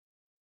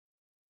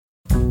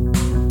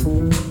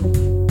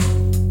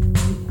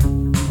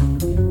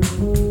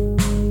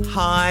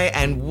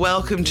and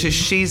welcome to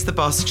She's the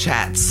Boss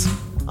Chats.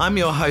 I'm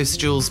your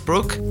host, Jules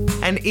Brooke,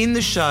 and in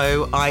the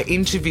show, I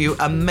interview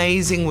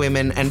amazing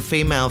women and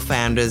female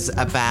founders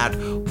about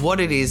what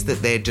it is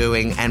that they're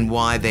doing and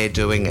why they're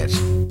doing it.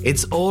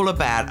 It's all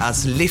about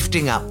us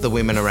lifting up the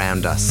women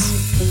around us.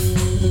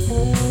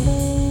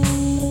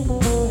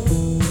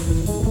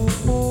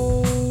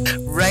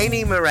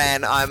 Rainey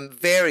Moran, I'm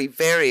very,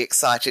 very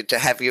excited to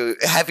have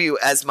you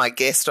as my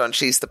guest on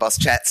She's the Boss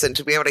Chats and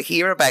to be able to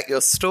hear about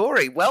your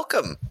story.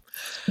 Welcome.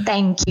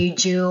 Thank you,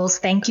 Jules.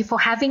 Thank you for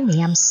having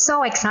me. I'm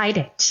so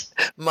excited.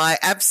 My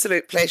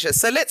absolute pleasure.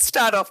 So let's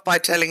start off by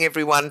telling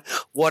everyone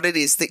what it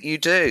is that you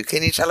do.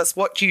 Can you tell us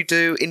what you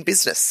do in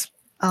business?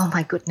 Oh,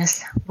 my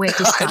goodness. Where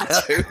to start?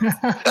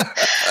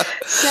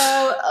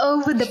 So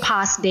over the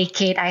past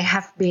decade, I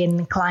have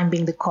been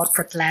climbing the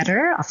corporate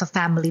ladder of a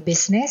family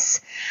business.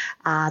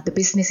 The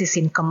business is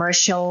in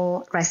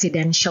commercial,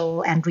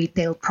 residential, and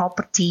retail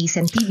properties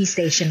and TV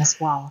station as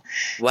well.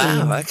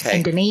 Wow, in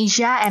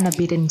Indonesia and a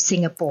bit in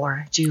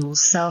Singapore,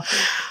 Jules. So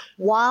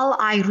while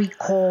I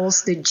recall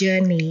the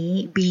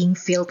journey being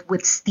filled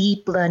with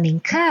steep learning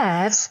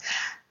curves,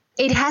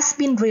 it has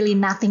been really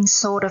nothing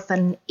short of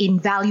an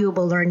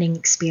invaluable learning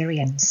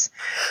experience.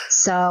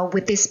 So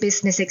with this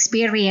business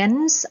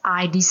experience,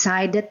 I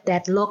decided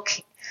that, look,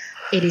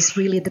 it is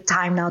really the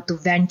time now to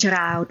venture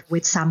out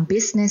with some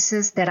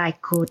businesses that I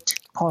could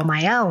call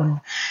my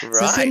own. Right.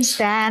 So since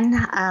then,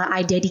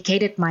 I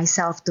dedicated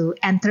myself to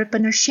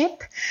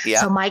entrepreneurship. Yeah.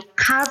 So my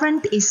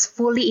current is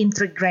fully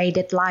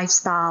integrated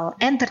lifestyle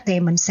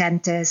entertainment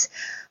centers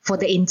for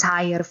the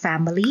entire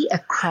family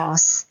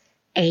across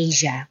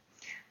Asia.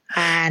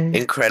 And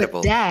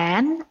incredible. But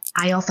then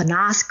I often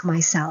ask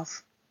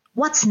myself,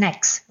 what's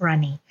next,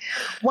 Rani?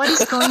 What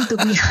is going to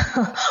be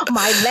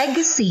my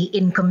legacy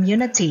in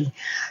community?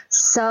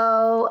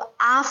 So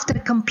after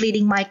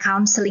completing my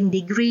counseling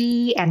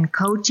degree and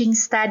coaching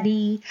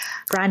study,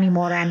 Rani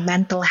Moran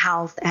Mental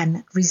Health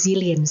and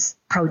Resilience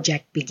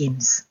Project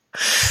begins.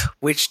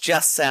 Which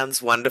just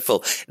sounds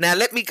wonderful. Now,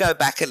 let me go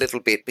back a little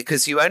bit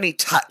because you only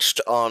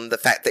touched on the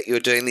fact that you're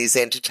doing these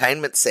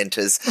entertainment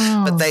centres,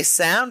 but they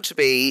sound to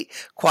be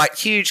quite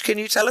huge. Can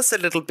you tell us a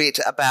little bit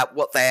about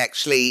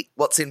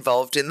what's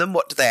involved in them?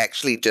 What do they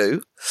actually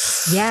do?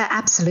 Yeah,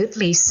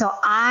 absolutely. So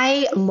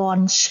I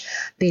launched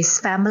this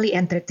family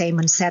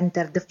entertainment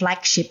center. The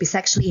flagship is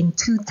actually in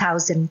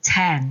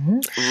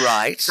 2010.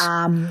 Right.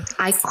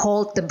 I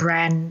called the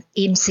brand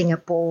in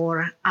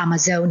Singapore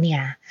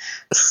Amazonia.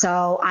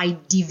 So I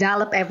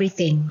developed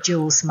everything,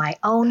 Jules, my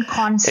own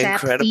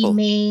concept,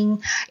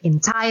 theming,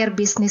 entire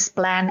business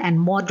plan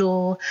and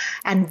model.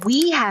 And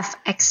we have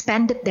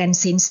expanded then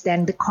since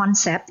then the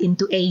concept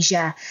into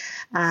Asia.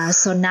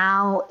 So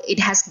now it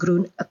has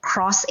grown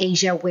across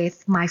Asia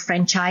with my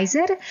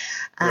franchisor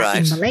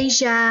in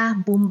Malaysia,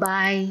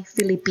 Mumbai,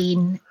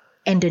 Philippines,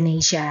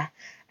 Indonesia,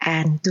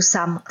 and to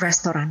some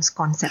restaurants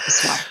concept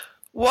as well.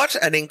 What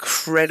an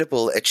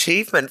incredible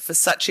achievement for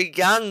such a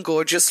young,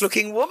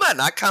 gorgeous-looking woman.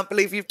 I can't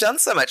believe you've done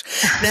so much.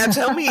 Now,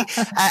 tell me,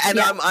 and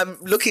yeah. I'm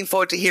looking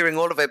forward to hearing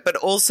all of it, but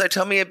also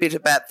tell me a bit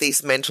about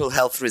this Mental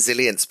Health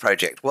Resilience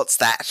Project. What's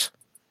that?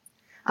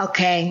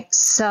 Okay,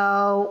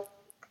 so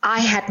I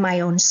had my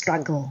own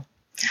struggle.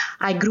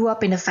 I grew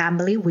up in a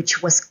family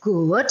which was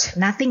good,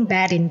 nothing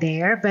bad in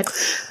there, but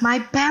my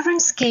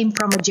parents came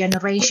from a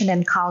generation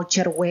and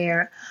culture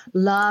where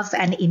love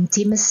and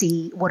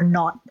intimacy were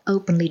not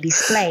openly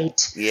displayed.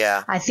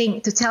 Yeah. I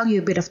think to tell you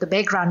a bit of the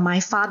background,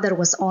 my father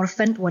was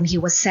orphaned when he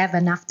was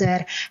 7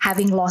 after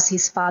having lost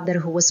his father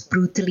who was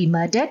brutally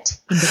murdered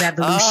in the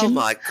revolution. Oh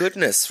my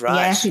goodness, right.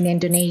 Yes, in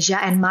Indonesia.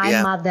 And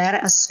my mother,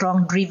 a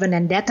strong, driven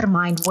and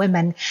determined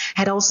woman,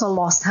 had also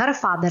lost her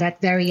father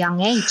at very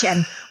young age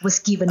and was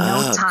given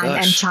no time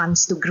and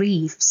chance to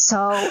grieve.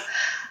 So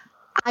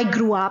I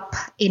grew up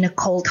in a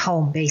cold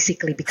home,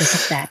 basically, because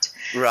of that.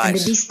 Right. And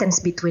the distance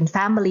between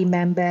family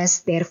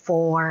members,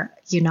 therefore,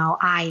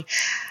 I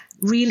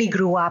really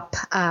grew up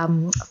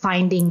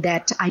finding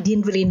that I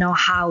didn't really know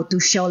how to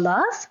show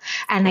love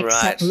and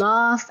accept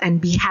love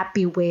and be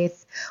happy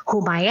with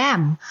whom I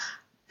am.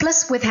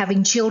 Plus, with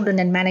having children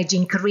and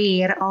managing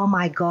career, oh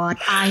my God,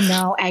 I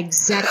know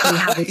exactly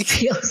how it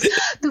feels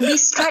to be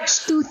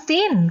stretched too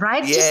thin,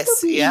 right? Yes,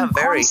 just to be in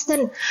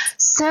constant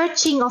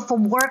searching of a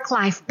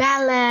work-life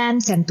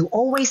balance and to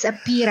always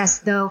appear as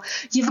though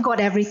you've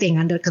got everything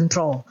under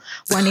control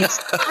when it's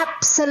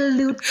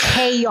absolute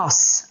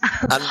chaos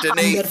under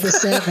the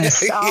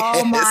surface.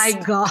 Oh my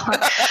God.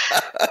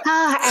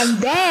 And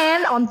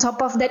then on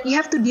top of that, you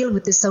have to deal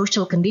with the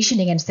social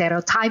conditioning and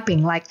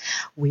stereotyping, like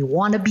we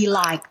want to be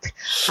liked.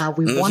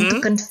 We want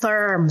to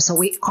confirm, so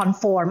we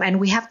conform, and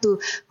we have to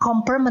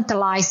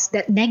compartmentalize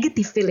that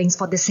negative feelings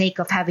for the sake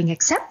of having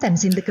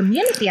acceptance in the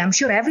community. I'm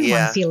sure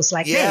everyone feels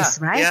like this,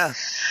 right? Yeah.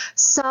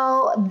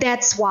 So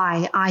that's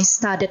why I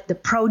started the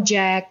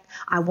project.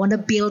 I want to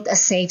build a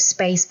safe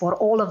space for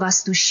all of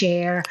us to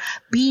share,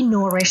 be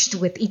nourished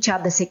with each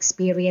other's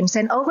experience,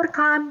 and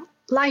overcome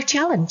life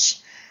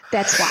challenge.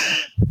 That's why.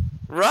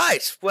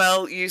 Right.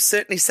 Well, you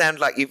certainly sound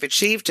like you've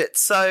achieved it.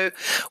 So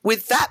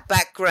with that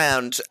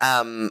background,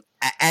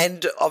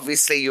 and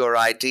obviously your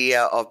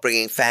idea of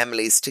bringing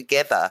families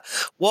together,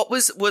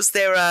 was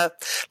there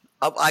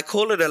I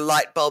call it a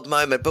light bulb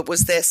moment, but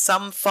was there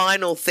some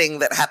final thing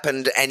that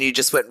happened and you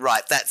just went,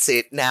 right, that's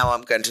it, now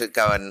I'm going to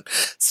go and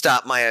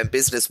start my own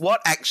business? What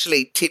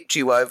actually tipped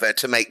you over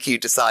to make you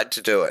decide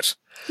to do it?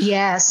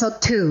 Yeah, so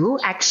two,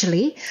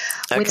 actually.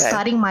 With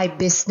starting my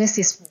business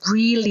is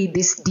really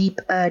this deep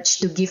urge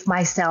to give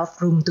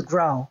myself room to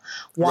grow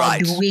while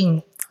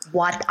doing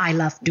what I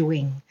love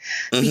doing.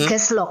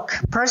 Because look,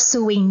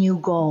 pursuing new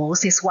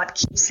goals is what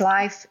keeps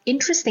life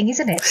interesting,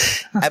 isn't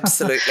it?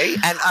 Absolutely.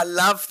 And I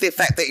love the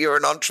fact that you're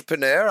an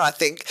entrepreneur. I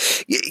think,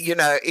 you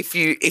know, if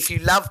you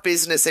love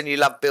business and you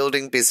love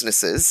building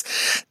businesses,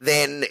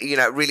 then, you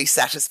know, it really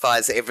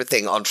satisfies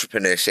everything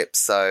entrepreneurship.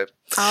 So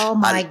oh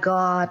my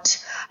God.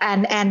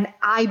 And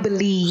I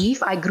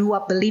grew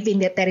up believing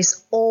that there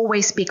is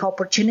always big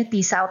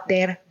opportunities out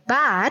there,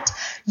 but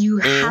you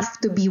have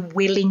to be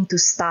willing to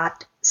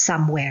start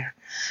somewhere.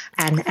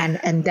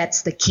 And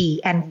that's the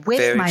key. And with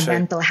Very my true.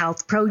 mental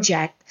health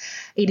project,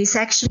 it is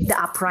actually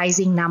the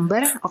uprising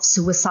number of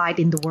suicide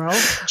in the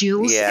world,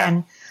 Jules.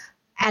 Yeah.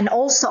 And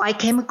also I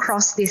came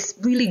across this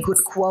really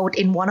good quote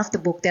in one of the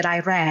books that I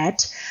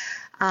read.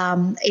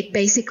 It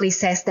basically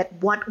says that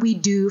what we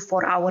do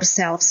for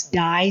ourselves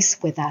dies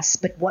with us,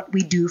 but what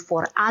we do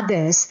for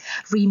others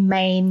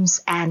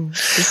remains and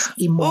is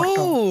immortal.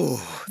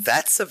 Oh,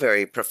 that's a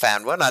very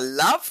profound one. I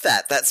love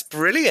that. That's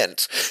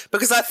brilliant.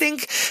 Because I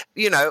think,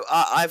 you know,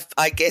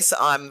 I guess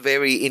I'm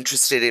very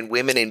interested in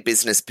women in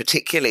business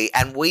particularly,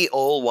 and we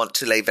all want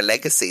to leave a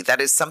legacy. That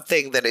is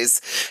something that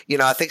is, you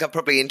know, I think I've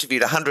probably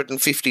interviewed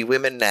 150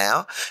 women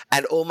now,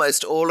 and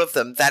almost all of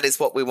them, that is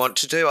what we want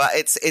to do.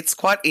 It's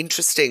quite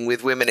interesting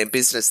with women in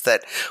business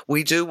that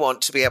we do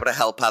want to be able to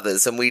help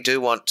others, and we do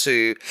want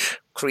to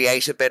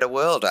create a better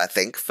world, I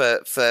think, for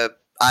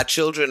our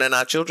children and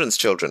our children's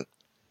children.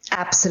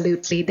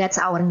 Absolutely. That's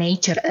our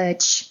nature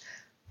urge.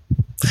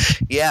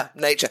 Yeah,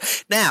 nature.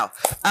 Now,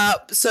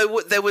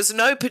 so there was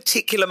no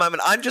particular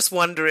moment. I'm just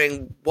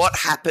wondering what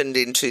happened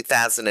in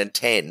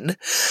 2010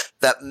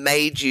 that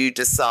made you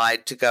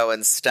decide to go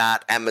and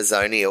start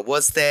Amazonia.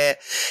 Was there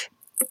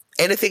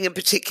anything in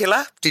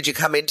particular? Did you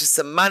come into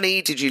some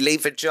money? Did you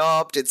leave a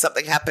job? Did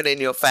something happen in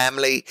your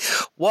family?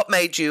 What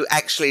made you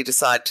actually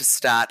decide to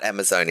start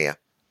Amazonia?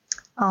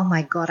 Oh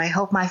my God, I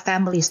hope my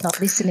family is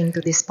not listening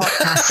to this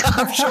podcast.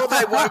 I'm sure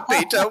they won't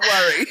be, don't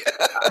worry.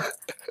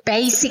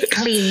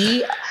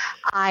 Basically,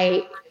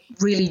 I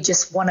really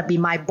just want to be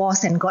my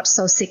boss and got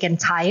so sick and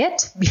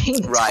tired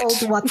being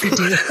told what to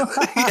do.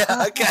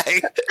 Yeah,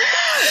 okay.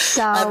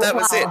 So and that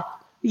was it.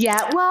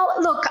 Yeah, well,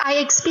 look, I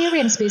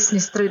experienced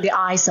business through the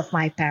eyes of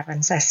my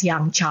parents as a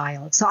young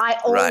child. So I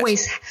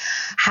always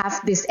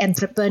have this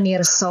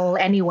entrepreneur soul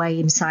anyway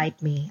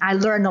inside me. I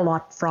learn a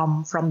lot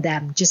from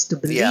them, just to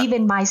believe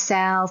in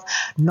myself,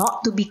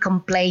 not to be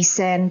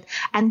complacent,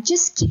 and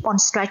just keep on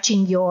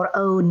stretching your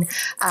own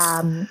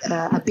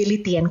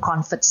ability and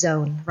comfort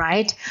zone,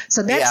 right?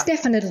 So that's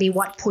definitely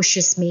what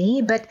pushes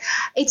me. But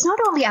it's not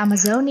only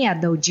Amazonia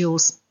though,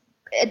 Jules.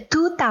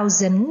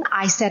 2000,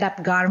 I set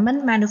up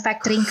garment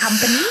manufacturing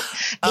company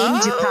in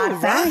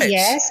Jakarta. Right.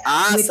 Yes.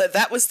 So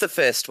that was the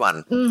first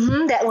one.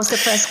 That was the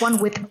first one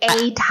with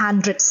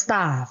 800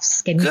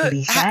 staffs. Can you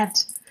believe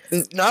that?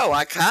 No,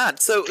 I can't.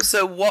 So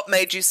what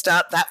made you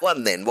start that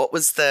one then? What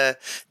was the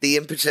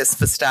impetus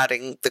for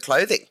starting the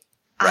clothing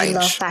range? I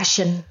love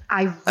fashion.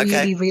 I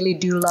really, really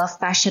do love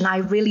fashion. I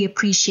really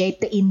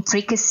appreciate the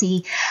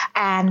intricacy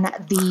and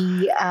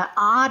the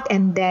art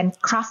and then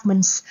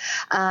craftsmanship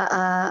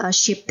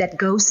that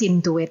goes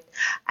into it.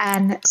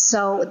 And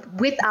so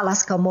with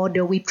Alaska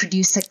Modo, we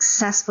produce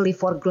successfully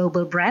for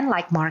global brand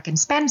like Mark and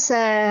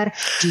Spencer,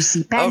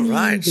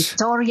 JCPenney,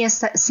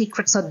 Victoria's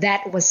Secret. So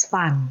that was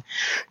fun.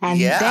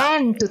 And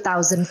then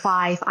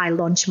 2005, I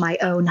launched my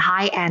own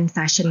high-end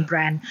fashion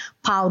brand,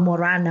 Pal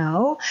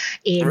Morano,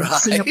 in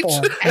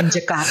Singapore and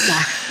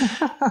Jakarta.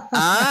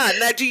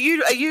 Now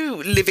are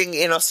you living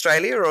in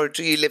Australia or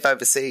do you live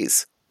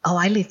overseas? Oh,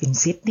 I live in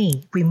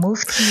Sydney. We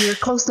moved here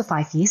close to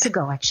 5 years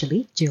ago,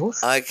 actually,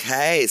 Jules.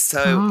 Okay,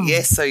 so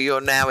so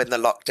you're now in the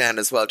lockdown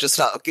as well. Just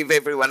I'll give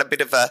everyone a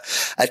bit of a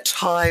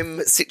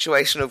time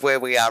situation of where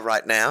we are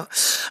right now.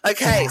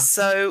 Okay,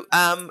 so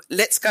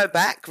let's go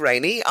back,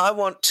 Rainey. I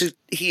want to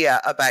hear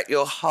about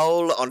your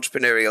whole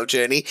entrepreneurial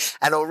journey,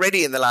 and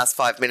already in the last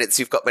 5 minutes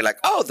you've got me like,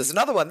 oh, there's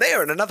another one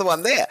there and another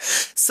one there.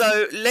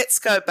 So let's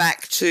go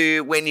back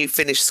to when you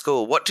finished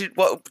school. What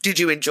did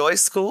you enjoy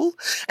school,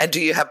 and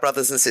do you have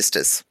brothers and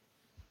sisters?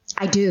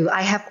 I do.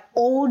 I have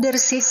older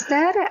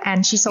sister,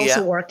 and she's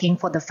also working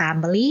for the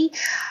family.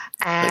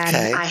 And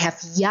I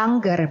have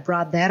younger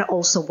brother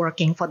also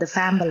working for the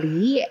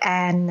family.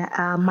 And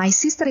my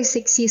sister is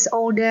 6 years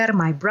older.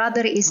 My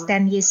brother is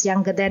 10 years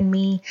younger than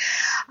me.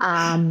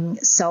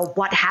 So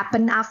what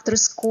happened after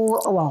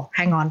school? Oh, well,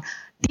 hang on.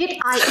 Did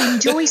I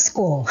enjoy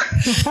school?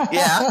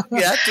 Yeah.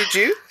 Did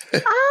you?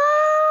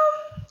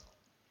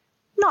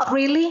 Not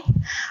really.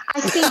 I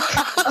think.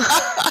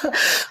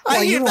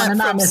 I hear that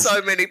from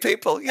so many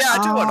people. Yeah,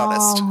 I do want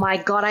honest. Oh my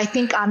God. I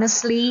think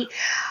honestly,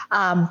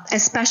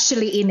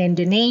 especially in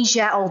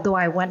Indonesia, although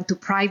I went to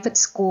private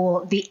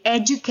school, the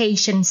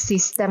education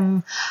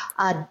system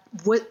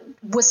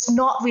was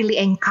not really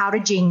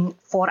encouraging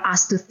for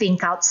us to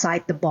think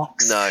outside the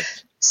box. No.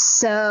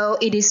 So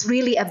it is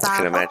really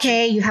about,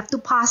 okay, you have to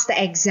pass the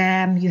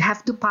exam, you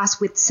have to pass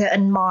with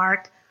certain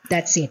mark.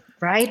 That's it,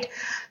 right?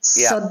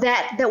 Yeah. So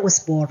that was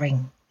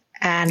boring.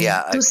 And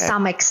to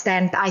some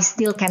extent, I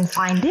still can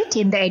find it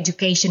in the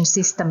education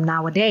system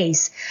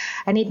nowadays.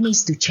 And it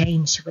needs to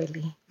change,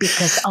 really,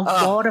 because a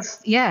lot of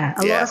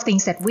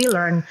things that we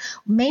learn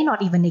may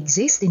not even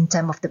exist in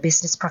terms of the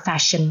business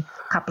profession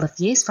a couple of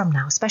years from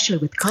now, especially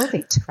with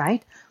COVID,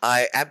 right?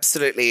 I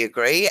absolutely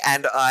agree.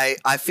 And I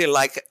feel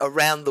like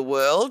around the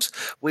world,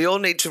 we all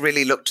need to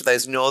really look to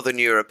those Northern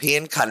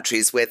European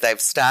countries where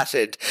they've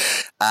started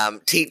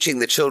teaching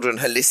the children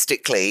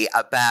holistically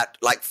about,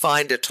 like,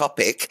 find a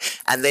topic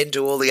and then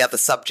do all the other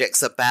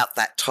subjects about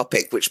that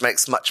topic, which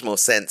makes much more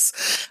sense.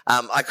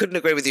 I couldn't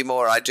agree with you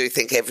more. I do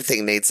think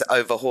everything needs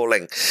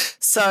overhauling.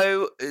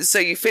 So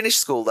you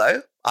finished school,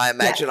 though. I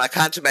imagine. Yeah. I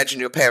can't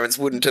imagine your parents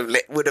would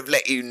have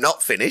let you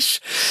not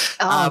finish.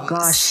 Oh,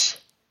 gosh.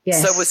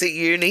 Yes. So was it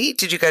uni?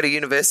 Did you go to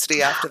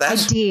university after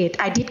that?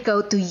 I did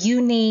go to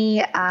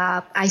uni.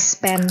 I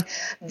spent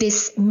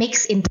this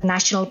mixed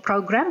international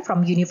program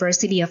from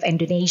University of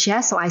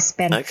Indonesia. So I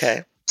spent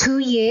 2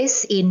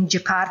 years in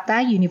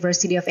Jakarta,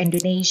 University of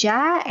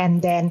Indonesia,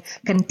 and then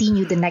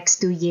continued the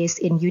next 2 years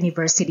in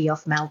University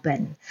of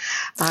Melbourne.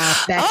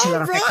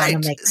 Bachelor of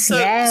Economics.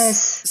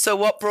 So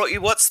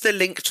what's the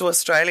link to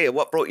Australia?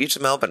 What brought you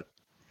to Melbourne?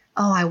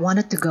 Oh, I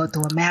wanted to go to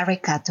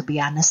America, to be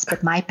honest,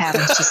 but my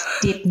parents just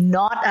did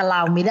not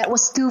allow me. That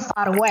was too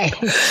far away,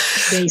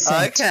 they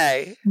said.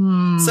 Okay.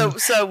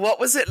 So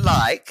what was it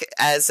like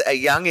as a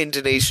young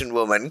Indonesian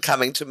woman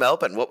coming to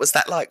Melbourne? What was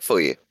that like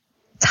for you?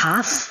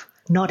 Tough,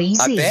 not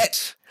easy. I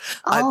bet.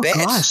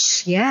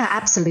 Gosh, yeah,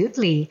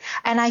 absolutely.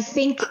 And I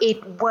think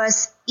it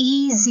was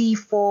easy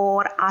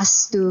for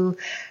us to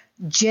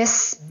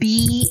just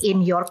be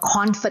in your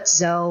comfort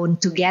zone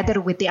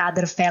together with the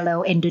other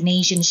fellow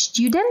Indonesian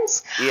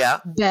students. Yeah.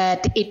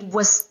 But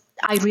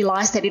I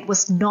realized that it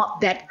was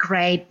not that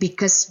great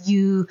because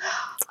you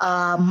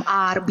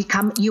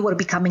were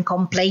becoming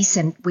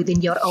complacent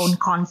within your own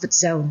comfort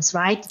zones,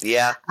 right?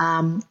 Yeah.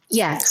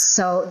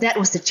 So that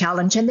was the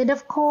challenge. And then,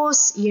 of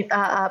course,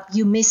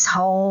 you miss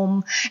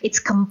home. It's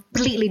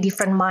completely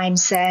different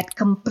mindset,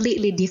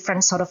 completely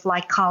different sort of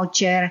like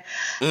culture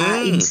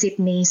in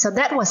Sydney. So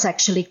that was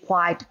actually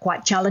quite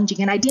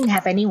challenging. And I didn't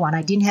have anyone.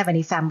 I didn't have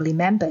any family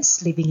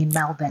members living in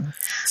Melbourne.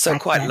 So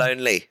quite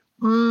lonely.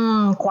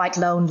 Quite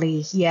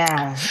lonely.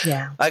 Yeah.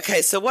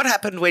 Okay, so what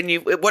happened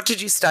what did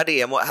you study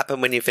and what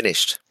happened when you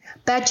finished?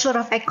 Bachelor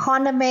of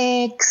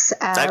Economics.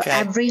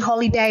 Every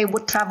holiday I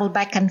would travel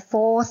back and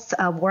forth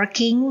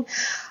working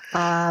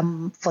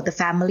for the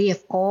family,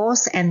 of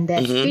course, and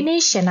then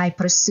finish. And I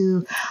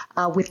pursue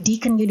with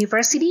Deakin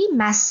University,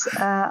 Master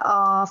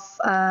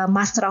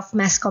of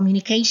Mass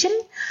Communication.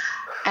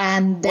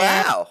 And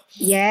then,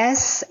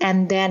 yes,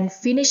 and then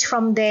finished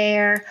from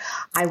there.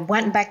 I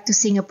went back to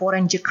Singapore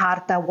and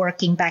Jakarta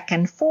working back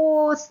and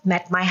forth,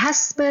 met my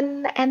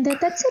husband, and then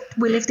that's it.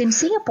 We lived in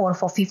Singapore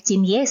for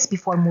 15 years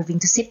before moving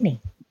to Sydney.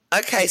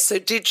 Okay, so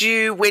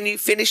when you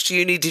finished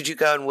uni, did you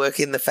go and work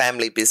in the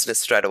family business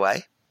straight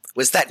away?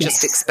 Was that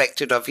just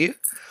expected of you?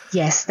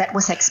 Yes, that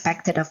was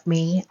expected of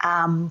me.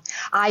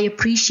 I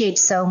appreciate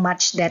so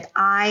much that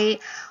I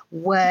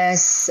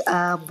was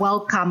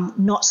welcomed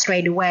not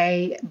straight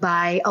away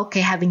by,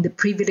 having the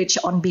privilege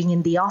on being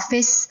in the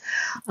office.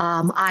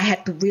 I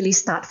had to really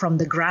start from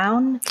the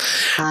ground,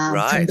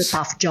 from the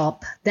tough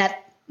job.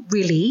 That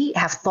really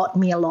have taught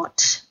me a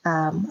lot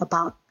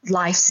about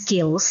life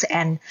skills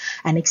and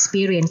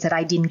experience that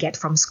I didn't get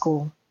from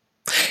school.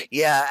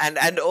 Yeah,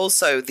 and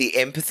also the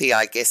empathy,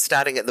 I guess,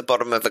 starting at the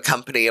bottom of a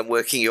company and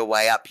working your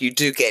way up, you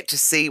do get to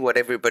see what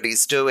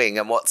everybody's doing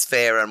and what's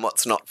fair and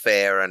what's not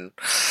fair and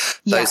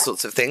those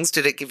sorts of things.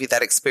 Did it give you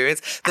that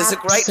experience? There's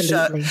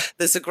Absolutely.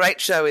 There's a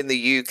great show in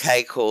the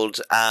UK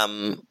called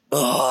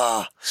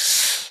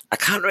I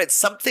can't remember, it's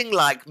something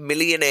like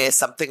Millionaire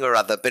something or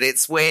other, but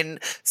it's when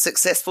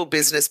successful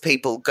business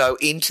people go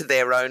into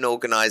their own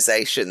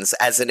organizations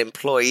as an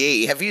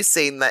employee. Have you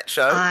seen that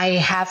show? I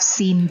have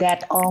seen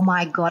that. Oh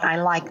my God, I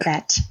like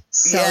that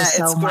so it's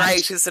much.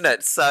 Great, isn't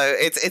it? So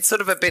it's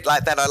sort of a bit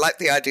like that. I like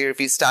the idea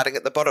of you starting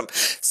at the bottom.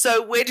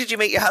 So where did you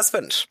meet your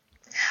husband?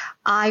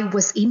 I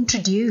was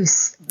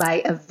introduced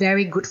by a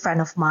very good friend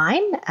of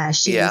mine.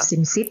 She lives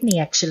in Sydney,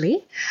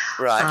 actually.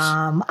 Right.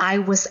 I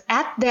was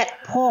at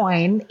that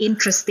point,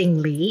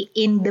 interestingly,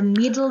 in the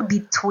middle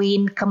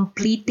between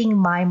completing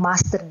my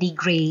master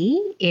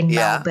degree in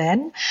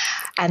Melbourne,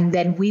 and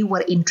then we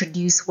were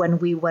introduced when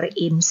we were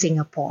in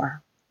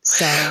Singapore.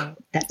 So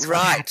that's what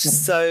Right.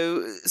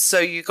 happened. So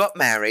you got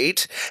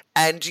married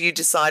and you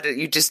decided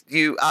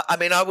I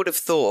mean, I would have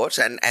thought,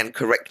 and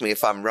correct me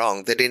if I'm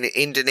wrong, that in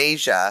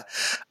Indonesia,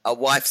 a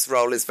wife's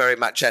role is very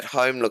much at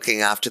home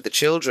looking after the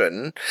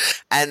children.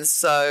 And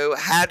so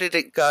how did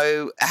it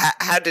go?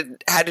 How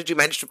did you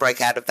manage to break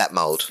out of that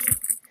mold?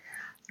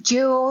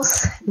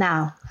 Jules,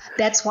 now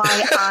that's why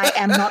I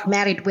am not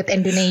married with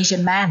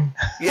Indonesian man.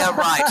 Yeah,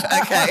 right.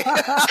 Okay.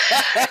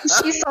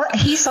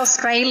 He's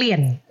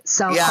Australian,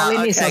 so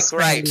Colin is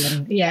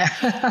Australian. Great. Yeah,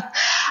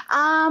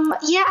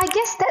 I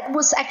guess that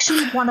was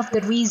actually one of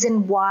the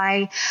reasons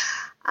why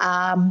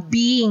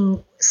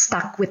being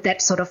stuck with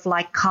that sort of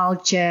like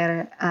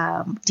culture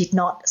did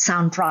not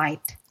sound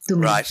right to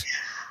me. Right.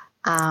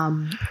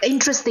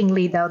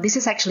 Interestingly, though, this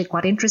is actually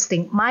quite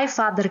interesting. My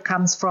father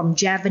comes from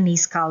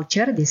Javanese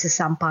culture. This is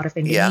some part of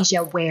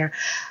Indonesia where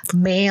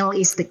male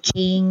is the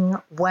king,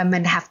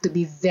 women have to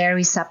be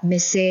very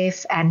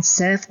submissive and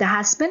serve the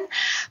husband.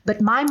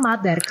 But my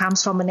mother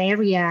comes from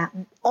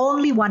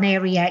only one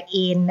area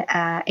in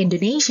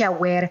Indonesia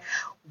where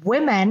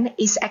women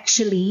is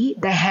actually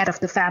the head of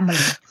the family.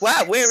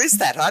 Wow, where is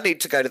that? I need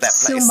to go to that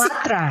place.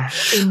 Sumatra.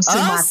 In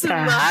Sumatra. Oh,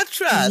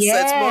 Sumatra. Yes. So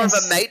it's more of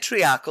a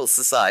matriarchal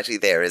society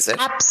there, is it?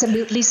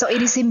 Absolutely. So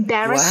it is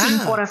embarrassing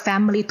for a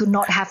family to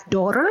not have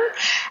daughter.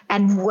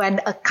 And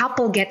when a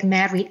couple get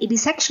married, it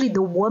is actually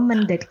the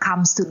woman that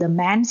comes to the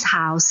man's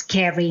house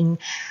carrying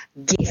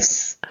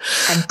gifts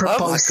and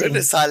proposing. Oh my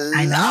goodness, I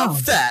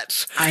love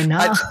that. I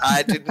know.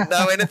 I didn't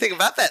know anything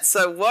about that.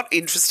 So what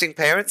interesting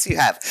parents you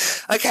have.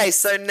 Okay,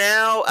 so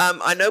now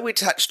I know we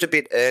touched a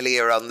bit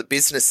earlier on the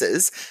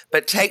businesses,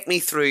 but take me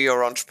through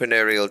your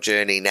entrepreneurial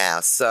journey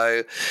now.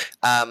 So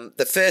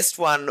the first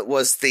one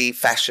was the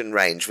fashion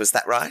range, was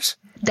that right?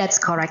 That's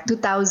correct.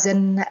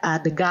 2000,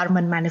 the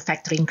garment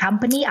manufacturing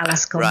company,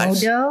 Alas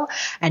Komodo,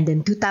 and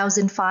then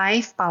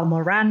 2005,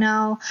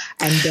 Palmorano,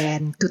 and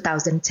then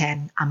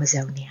 2010,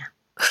 Amazonia.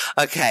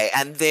 Okay,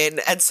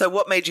 and so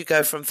what made you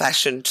go from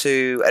fashion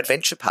to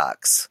adventure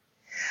parks?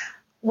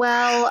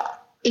 Well,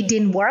 it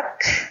didn't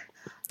work.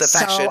 The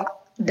fashion? So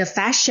the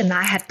fashion,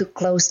 I had to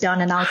close down,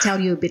 and I'll tell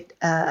you a bit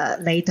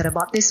later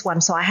about this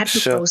one. So I had to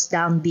close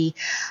down the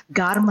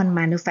garment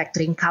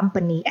manufacturing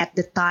company at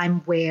the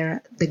time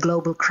where the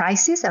global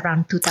crisis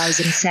around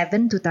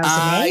 2007,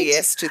 2008.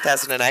 Yes,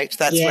 2008.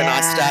 That's when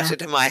I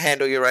started my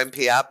Handle Your Own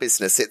PR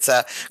business. It's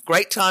a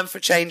great time for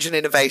change and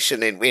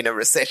innovation in a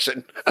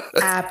recession.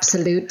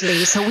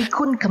 Absolutely. So we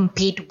couldn't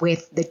compete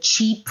with the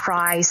cheap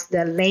price,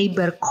 the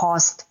labor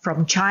cost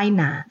from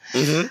China.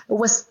 Mm-hmm. It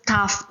was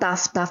tough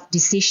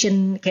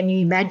decision. Can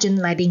you imagine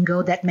letting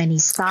go that many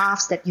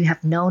staffs that you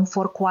have known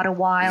for quite a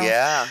while?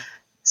 Yeah.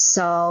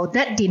 So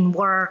that didn't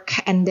work.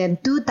 And then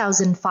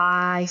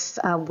 2005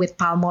 with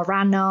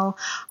Palmorano,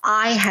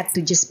 I had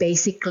to just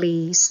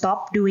basically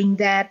stop doing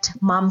that.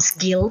 Mom's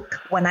guilt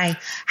when I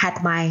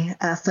had my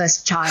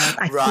first child.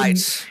 I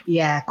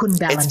couldn't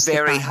balance. It's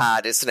very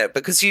hard, isn't it?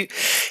 Because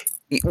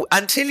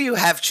until you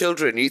have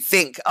children, you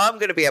think, I'm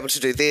going to be able to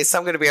do this,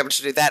 I'm going to be able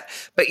to do that,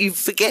 but you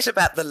forget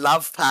about the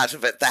love part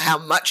of it, how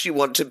much you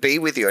want to be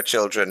with your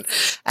children,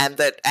 and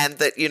that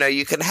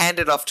you can hand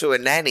it off to a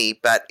nanny,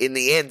 but in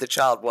the end, the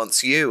child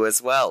wants you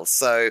as well.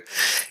 So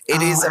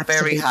it is a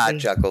very hard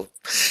juggle.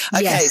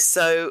 Okay, yes.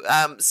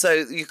 so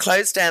you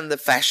closed down the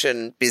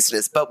fashion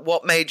business, but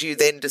what made you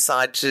then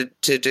decide to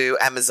do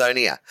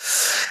Amazonia?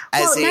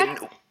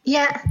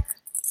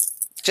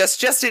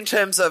 Just in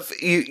terms of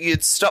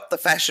you'd stop the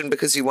fashion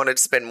because you wanted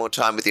to spend more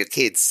time with your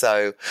kids.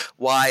 So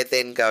why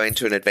then go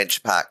into an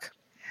adventure park?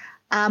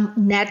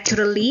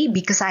 Naturally,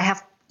 because I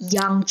have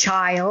young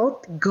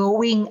child,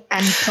 going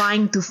and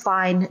trying to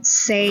find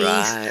safe,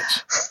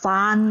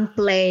 fun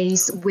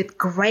place with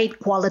great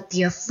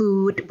quality of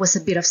food was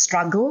a bit of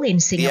struggle in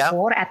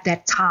Singapore at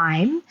that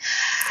time.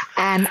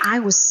 And I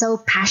was so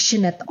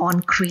passionate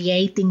on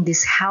creating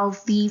this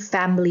healthy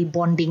family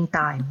bonding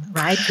time,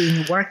 right?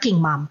 Being a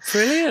working mom.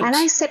 Brilliant. And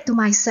I said to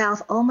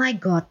myself, oh my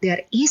God,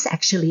 there is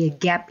actually a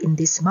gap in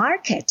this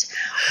market.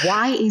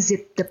 Why is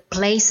it the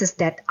places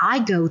that I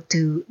go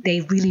to,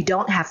 they really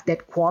don't have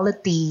that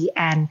quality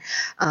and,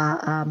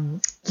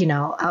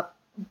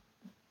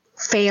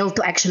 fail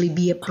to actually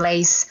be a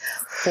place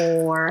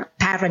for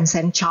parents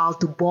and child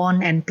to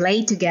bond and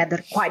play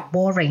together, quite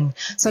boring.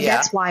 So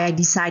that's why I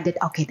decided,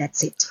 okay,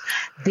 that's it.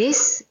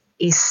 This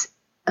is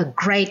a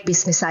great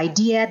business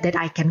idea that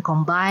I can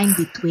combine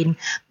between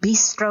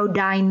bistro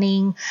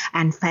dining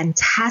and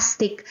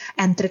fantastic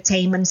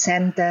entertainment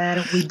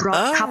center. We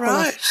brought a couple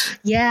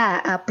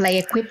of play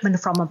equipment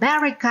from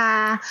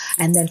America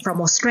and then from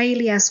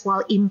Australia as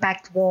well,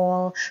 impact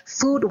wall.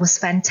 Food was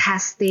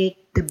fantastic.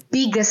 The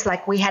biggest,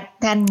 we had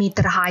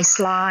 10-meter high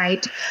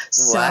slide.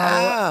 So,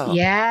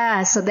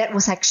 so that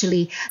was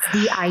actually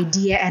the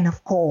idea. And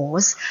of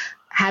course,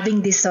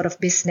 having this sort of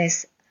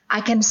business,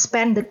 I can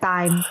spend the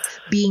time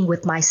being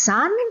with my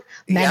son,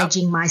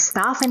 managing my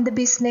staff and the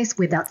business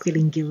without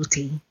feeling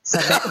guilty. So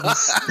that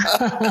was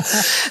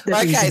the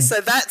reason.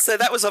 So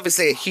that was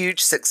obviously a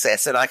huge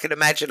success, and I can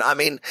imagine. I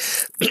mean,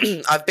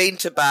 I've been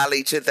to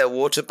Bali to the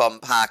water bomb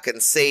park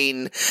and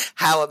seen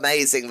how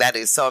amazing that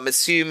is. So I'm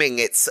assuming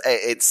it's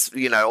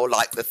or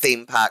like the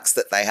theme parks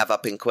that they have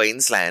up in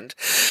Queensland.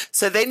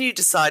 So then you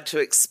decide to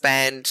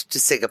expand to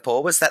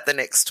Singapore. Was that the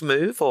next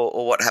move,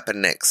 or what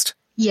happened next?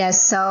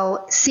 Yes,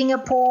 so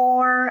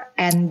Singapore,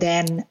 and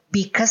then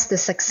because the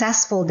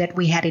successful that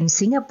we had in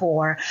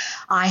Singapore,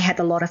 I had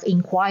a lot of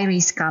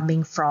inquiries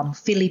coming from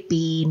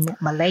Philippines,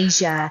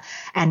 Malaysia,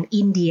 and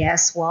India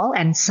as well,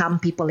 and some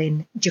people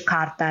in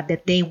Jakarta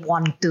that they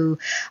want to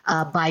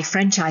buy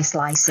franchise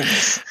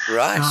license.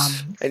 Right.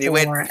 And you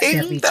went,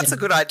 that's a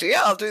good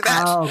idea, I'll do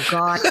that. Oh,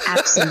 God,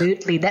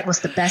 absolutely. That was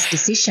the best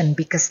decision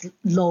because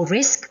low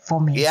risk for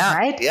me,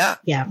 right?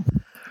 Yeah.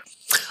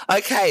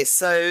 Okay,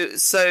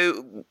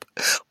 so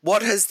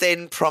what has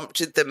then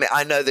prompted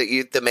I know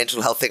that the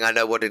mental health thing, I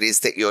know what it is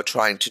that you're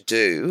trying to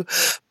do,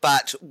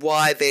 but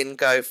why then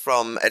go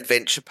from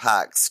adventure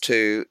parks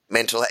to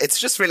mental health? It's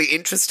just really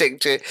interesting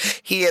to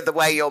hear the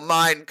way your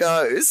mind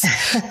goes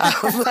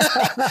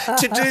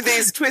to do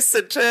these twists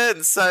and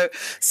turns. So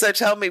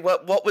tell me,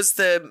 what was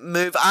the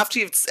move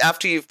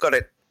after you've got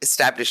it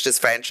established as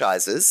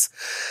franchises?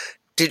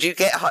 Did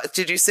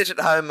you sit at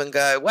home and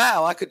go,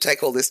 wow, I could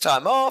take all this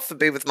time off and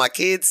be with my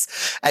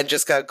kids and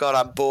just go, God,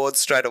 I'm bored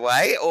straight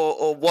away?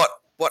 Or what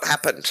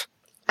happened?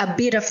 A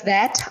bit of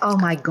that. Oh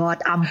my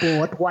God, I'm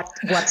bored.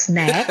 What's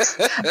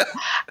next?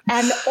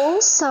 And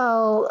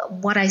also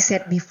what I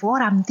said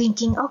before, I'm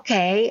thinking,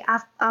 okay,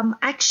 I'm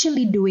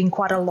actually doing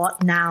quite a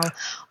lot now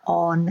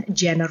on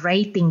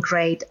generating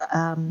great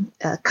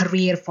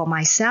career for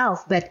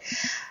myself, but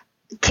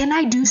can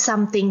I do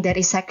something that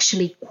is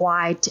actually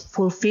quite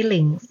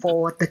fulfilling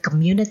for the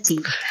community?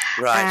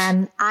 Right.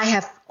 And I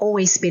have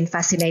always been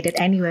fascinated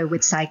anyway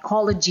with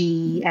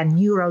psychology and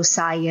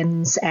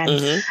neuroscience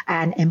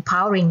and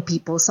empowering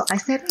people. So I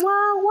said,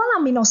 well, while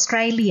I'm in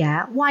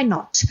Australia, why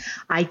not?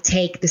 I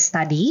take the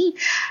study,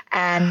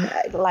 and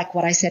like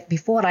what I said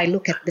before, I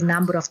look at the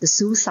number of the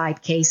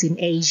suicide case in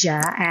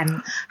Asia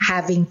and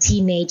having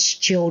teenage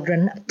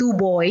children, 2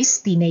 boys,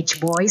 teenage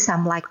boys.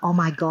 I'm like, oh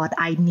my God,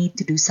 I need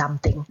to do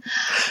something.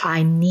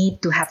 I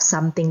need to have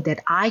something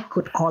that I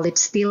could call it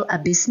still a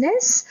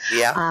business,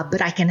 but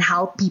I can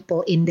help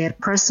people in their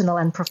personal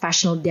and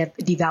professional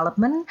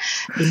development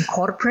in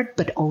corporate,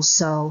 but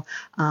also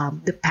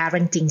the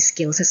parenting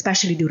skills,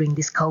 especially during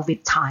this COVID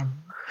time.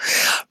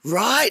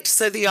 Right.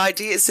 So the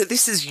idea, so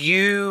this is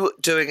you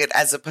doing it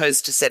as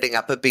opposed to setting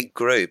up a big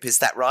group. Is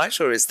that right?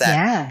 Or is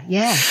that?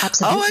 Yeah,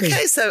 absolutely. Oh,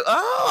 okay. So,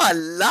 I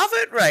love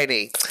it,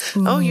 Rainey.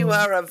 Oh, you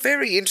are a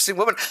very interesting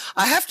woman.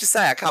 I have to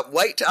say, I can't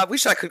wait. I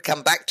wish I could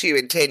come back to you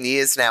in 10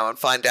 years now and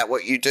find out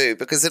what you do,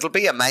 because it'll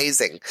be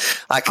amazing.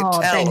 I can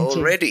tell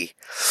already.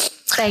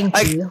 Thank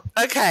you.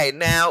 Okay,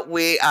 now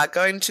we are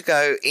going to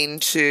go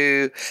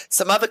into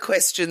some other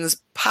questions,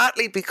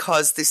 partly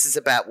because this is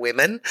about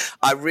women.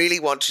 I really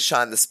want to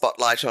shine the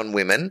spotlight on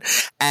women,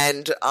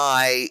 and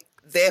I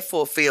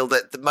therefore feel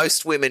that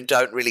most women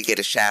don't really get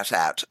a shout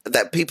out,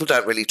 that people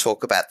don't really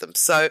talk about them.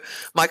 So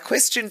my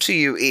question to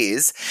you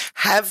is,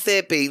 have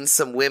there been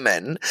some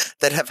women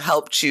that have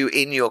helped you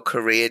in your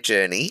career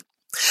journey?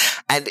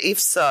 And if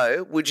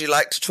so, would you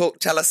like to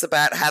tell us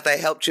about how they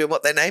helped you and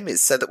what their name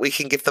is so that we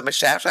can give them a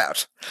shout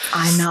out?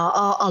 I know,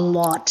 a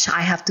lot.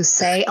 I have to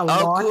say a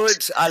lot. Oh,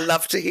 good. I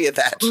love to hear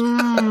that.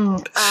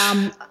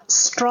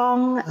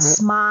 Strong,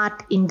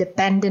 smart,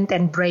 independent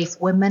and brave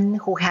women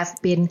who have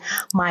been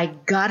my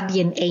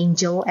guardian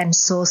angel and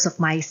source of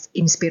my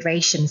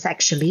inspirations,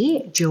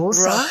 actually,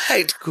 Jules.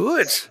 Right,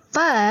 good.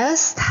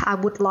 First, I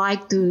would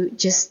like to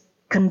just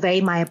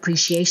convey my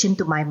appreciation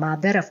to my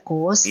mother, of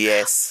course.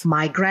 Yes.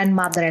 My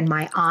grandmother and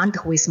my aunt,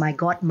 who is my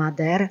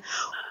godmother.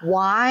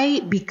 Why?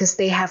 Because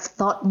they have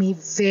taught me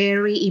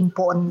very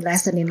important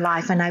lesson in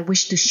life, and I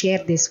wish to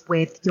share this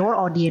with your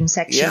audience,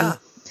 actually. Yeah.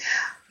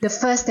 The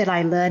first that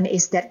I learned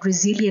is that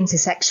resilience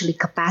is actually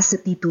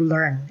capacity to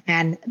learn.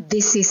 And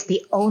this is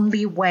the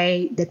only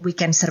way that we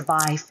can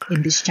survive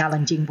in this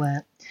challenging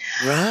world.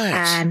 Right.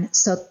 And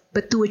so,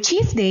 but to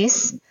achieve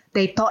this,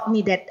 they taught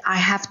me that I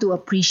have to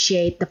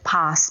appreciate the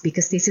past,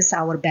 because this is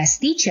our best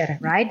teacher,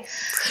 right?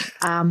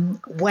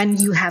 When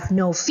you have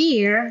no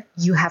fear,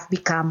 you have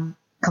become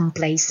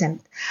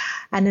complacent.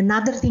 And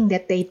another thing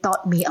that they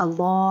taught me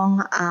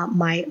along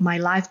my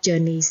life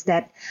journey is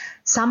that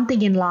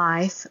something in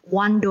life,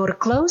 one door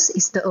closed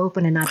is to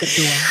open another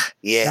door.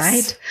 Yes.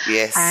 Right?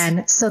 Yes.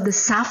 And so the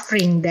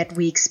suffering that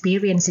we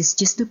experience is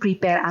just to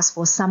prepare us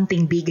for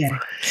something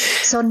bigger.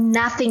 So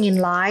nothing in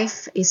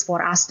life is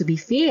for us to be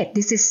feared.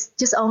 This is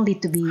just only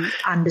to be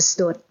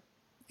understood.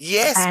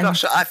 Yes,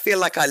 gosh, I feel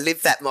like I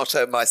live that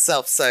motto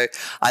myself. So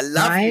I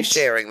love you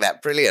sharing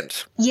that.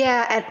 Brilliant.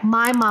 Yeah, and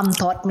my mom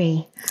taught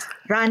me,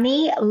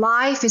 Rani,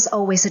 life is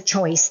always a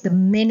choice the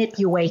minute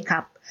you wake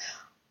up.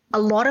 a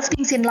lot of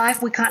things in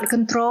life we can't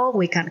control.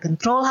 We can't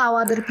control how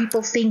other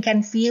people think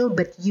and feel,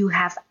 but you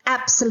have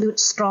absolute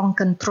strong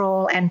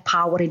control and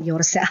power in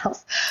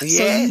yourself. Yes.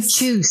 So you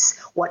choose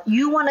what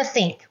you want to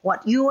think,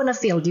 what you want to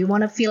feel. Do you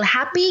want to feel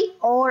happy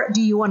or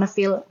do you want to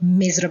feel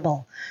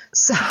miserable?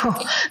 So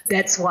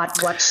that's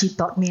what she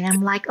taught me. And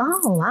I'm like,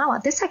 oh, wow,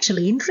 that's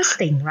actually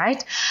interesting,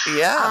 right?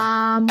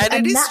 Yeah. And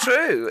it is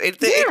true.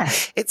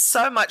 It's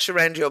so much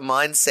around your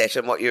mindset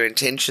and what your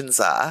intentions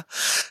are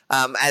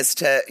as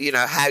to,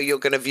 how you're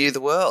going to view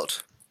the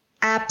world.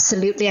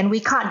 Absolutely. And we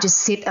can't just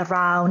sit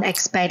around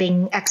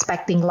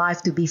expecting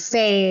life to be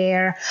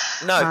fair.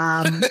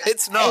 No,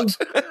 it's not.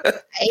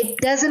 It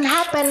doesn't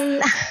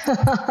happen.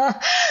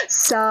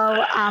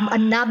 So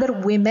another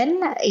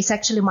woman is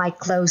actually my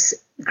close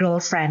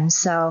girlfriend.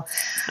 So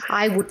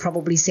I would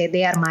probably say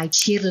they are my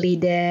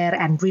cheerleader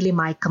and really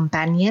my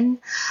companion.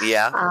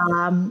 Yeah.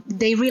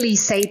 They really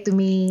say to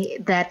me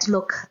that,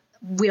 look,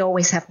 we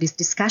always have this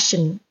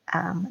discussion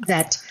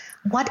that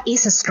what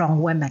is a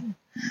strong woman?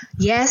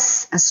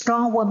 Yes, a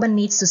strong woman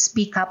needs to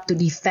speak up to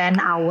defend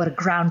our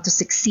ground to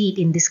succeed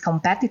in this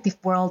competitive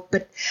world.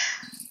 But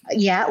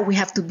yeah, we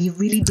have to be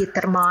really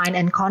determined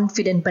and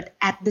confident. But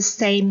at the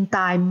same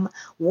time,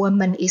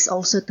 woman is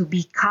also to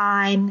be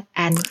kind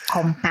and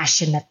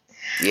compassionate.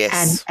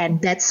 Yes.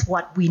 And that's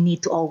what we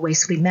need to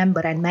always remember.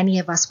 And many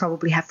of us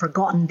probably have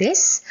forgotten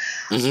this.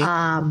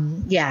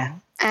 Mm-hmm.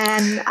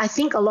 And I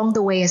think along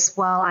the way as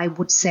well, I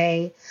would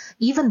say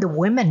even the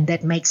women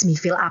that makes me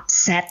feel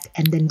upset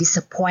and then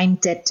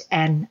disappointed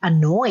and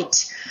annoyed,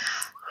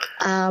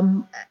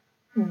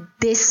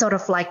 this sort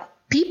of like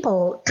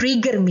people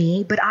trigger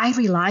me. But I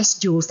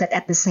realized, Jules, that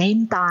at the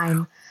same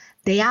time,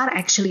 they are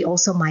actually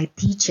also my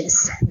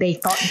teachers. They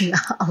taught me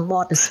a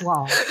lot as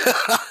well.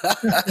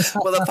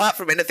 Well, apart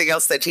from anything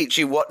else, they teach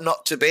you what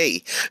not to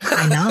be.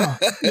 I know.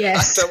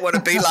 Yes. I don't want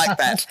to be like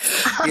that.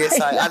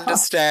 Yes, I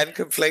understand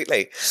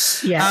completely.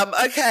 Yeah.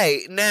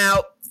 Okay,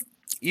 now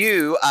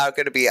you are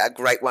going to be a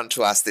great one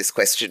to ask this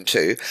question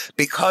to,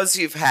 because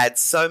you've had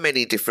so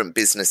many different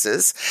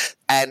businesses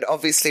and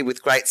obviously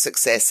with great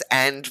success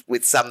and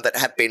with some that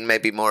have been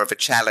maybe more of a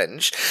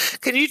challenge.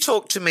 Can you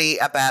talk to me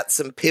about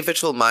some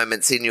pivotal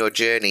moments in your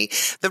journey?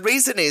 The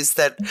reason is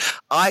that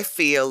I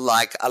feel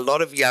like a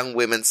lot of young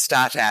women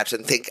start out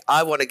and think,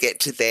 I want to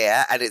get to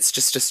there, and it's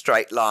just a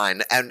straight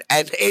line. And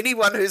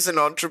anyone who's an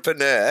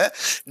entrepreneur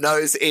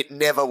knows it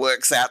never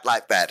works out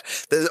like that.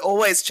 There's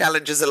always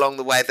challenges along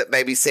the way that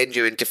maybe send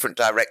you in different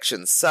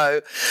directions. So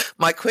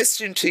my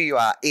question to you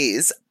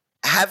is,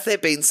 have there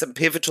been some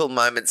pivotal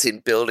moments in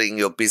building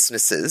your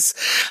businesses,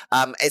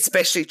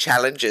 especially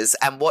challenges,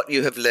 and what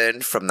you have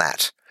learned from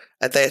that?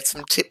 Are there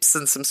some tips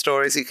and some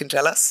stories you can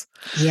tell us?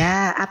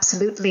 Yeah,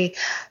 absolutely.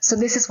 So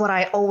this is what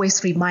I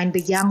always remind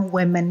the young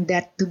women,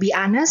 that to be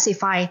honest,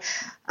 if I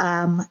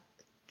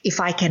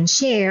can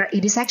share,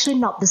 it is actually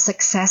not the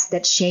success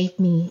that shaped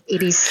me.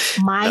 It is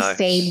my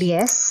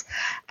failures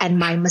and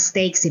my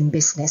mistakes in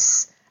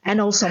business,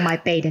 and also my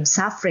pain and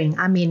suffering.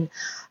 I mean,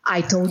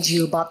 I told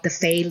you about the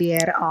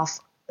failure of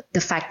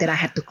the fact that I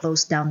had to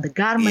close down the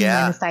garment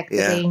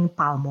manufacturing,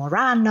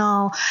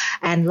 Palmorano.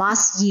 And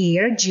last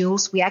year,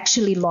 Jules, we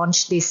actually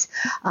launched this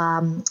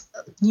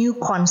new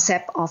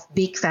concept of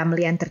big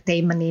family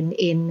entertainment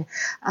in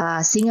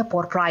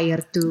Singapore prior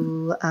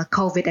to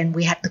COVID, and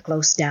we had to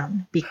close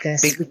down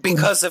because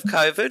of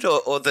COVID,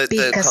 or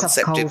the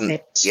concept of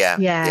COVID.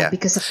 didn't.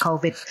 Because of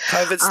COVID.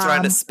 COVID's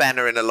thrown a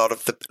spanner in a lot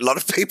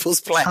of people's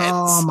plans.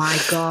 Oh my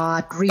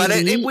God,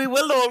 really? But we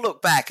will all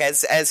look back,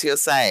 as you're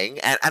saying,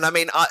 and I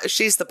mean,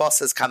 She's the Boss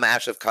has come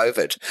out of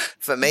COVID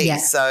for me. Yeah.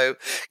 So,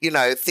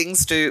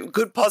 things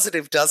good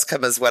positive does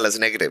come as well as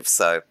negative.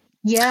 So.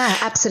 Yeah,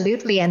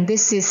 absolutely. And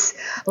this is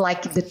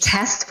like the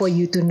test for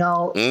you to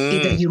know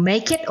either you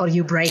make it or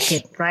you break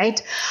it,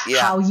 right?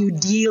 Yeah. How you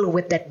deal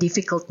with that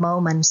difficult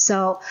moment.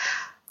 So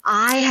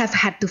I have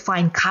had to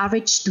find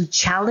courage to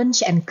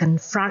challenge and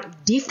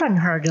confront different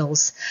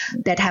hurdles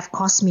that have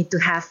caused me to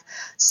have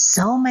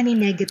so many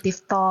negative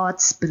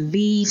thoughts,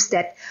 beliefs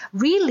that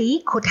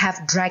really could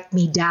have dragged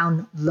me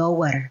down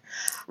lower.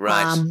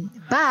 Right.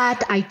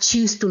 But I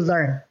choose to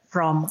learn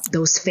from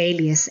those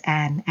failures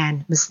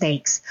and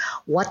mistakes.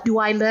 What do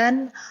I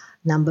learn?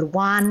 Number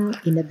one,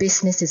 in a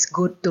business, it's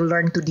good to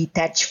learn to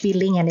detach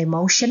feeling and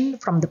emotion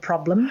from the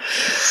problem.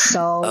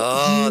 So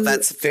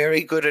that's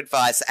very good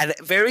advice, and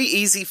very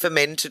easy for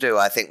men to do,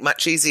 I think.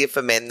 Much easier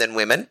for men than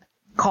women.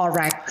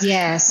 Correct.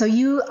 Yeah. So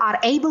you are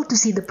able to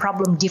see the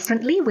problem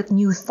differently with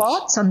new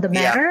thoughts on the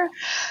matter. Yeah.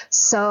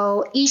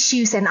 So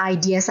issues and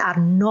ideas are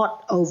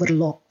not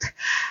overlooked.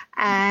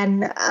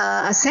 And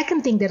a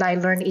second thing that I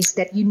learned is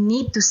that you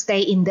need to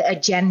stay in the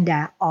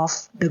agenda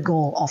of the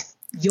goal, of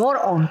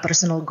your own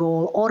personal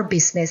goal or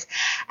business,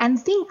 and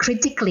think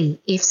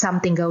critically if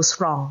something goes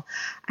wrong,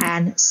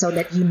 and so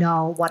that you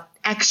know what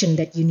action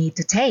that you need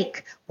to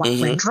take, what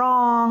went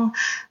wrong.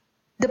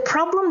 The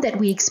problem that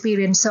we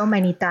experience so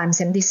many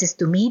times, and this is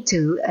to me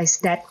too, is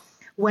that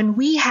when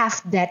we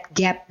have that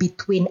gap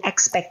between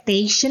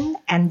expectation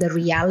and the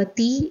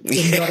reality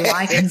in your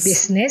life and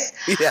business,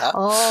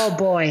 oh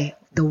boy,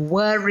 the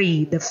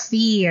worry, the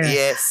fear.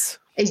 Yes.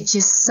 It's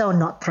just so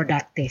not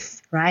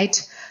productive, right?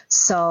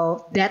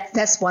 So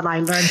that's what I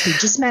learned, to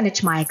just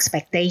manage my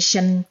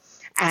expectation.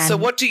 And so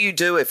what do you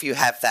do if you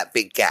have that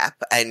big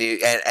gap and you're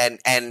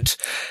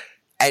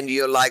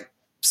like,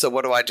 so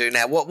what do I do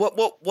now?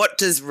 What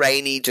does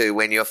Rainey do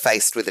when you're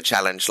faced with a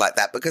challenge like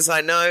that? Because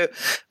I know,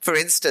 for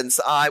instance,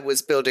 I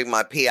was building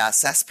my PR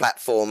SaaS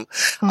platform.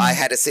 I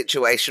had a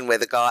situation where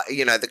the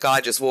guy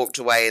just walked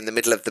away in the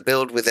middle of the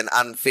build with an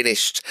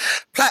unfinished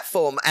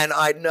platform. And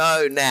I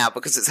know now,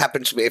 because it's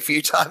happened to me a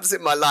few times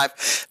in my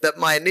life, that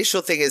my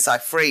initial thing is I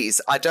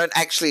freeze. I don't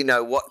actually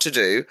know what to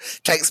do.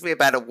 It takes me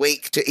about a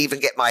week to even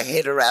get my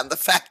head around the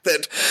fact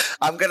that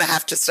I'm going to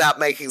have to start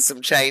making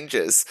some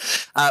changes.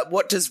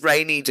 What does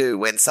Rainey do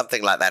when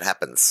something like that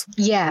happens?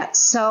 Yeah,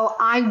 so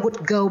I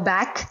would go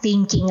back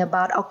thinking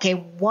about, okay,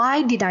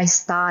 why did I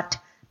start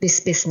this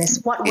business?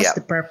 What was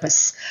the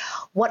purpose?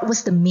 What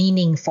was the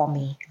meaning for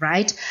me,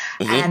 right?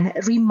 And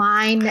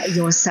remind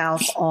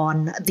yourself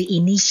on the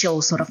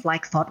initial sort of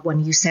like thought when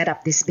you set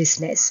up this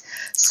business.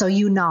 So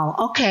you know,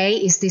 okay,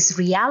 is this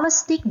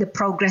realistic, the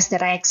progress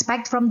that I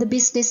expect from the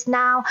business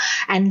now?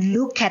 And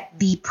look at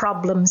the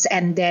problems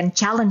and then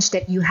challenge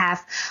that you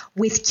have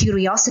with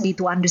curiosity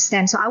to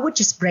understand. So I would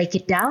just break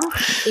it down.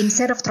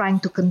 Instead of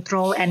trying to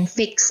control and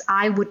fix,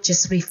 I would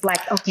just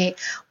reflect, okay,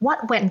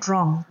 what went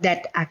wrong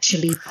that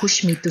actually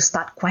pushed me to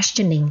start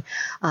questioning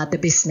the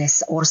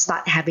business, or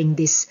start having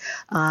this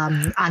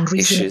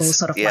unreasonable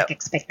sort of like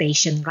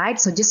expectation, right?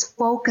 So just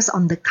focus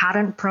on the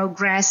current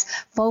progress,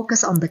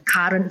 focus on the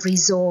current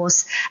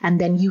resource, and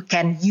then you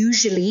can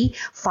usually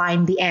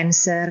find the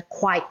answer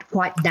quite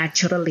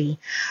naturally.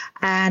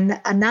 And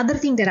another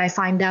thing that I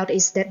find out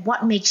is that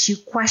what makes you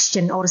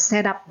question or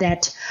set up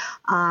that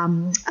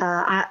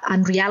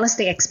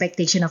unrealistic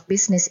expectation of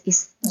business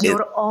is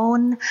your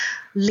own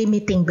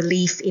limiting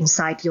belief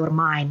inside your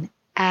mind.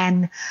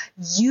 And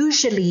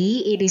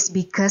usually it is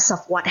because of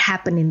what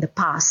happened in the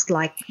past,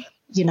 like,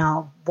 you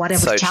know,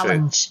 whatever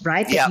challenge,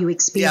 right, that you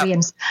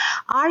experienced.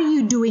 Are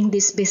you doing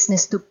this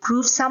business to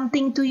prove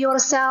something to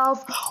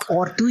yourself,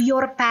 or to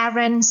your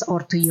parents,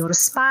 or to your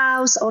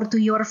spouse, or to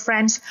your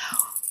friends,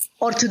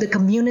 or to the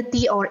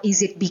community? Or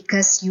is it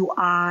because you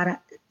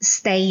are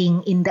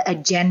staying in the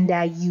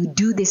agenda? You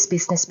do this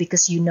business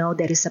because you know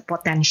there is a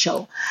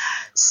potential.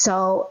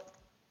 So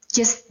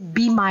just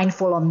be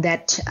mindful on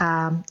that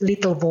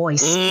little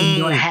voice in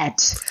your head.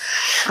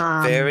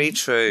 Very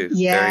true.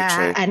 Yeah,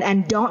 very true.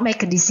 And don't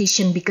make a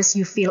decision because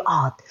you feel,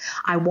 oh,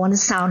 I want to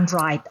sound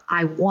right.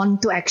 I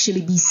want to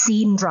actually be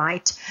seen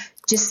right.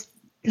 Just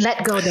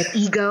let go that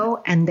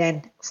ego and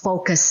then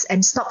focus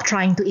and stop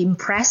trying to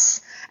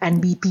impress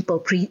and be people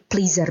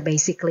pleaser,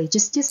 basically.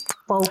 Just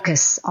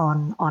focus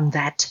on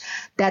that.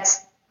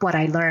 That's what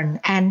I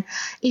learned. And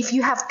if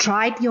you have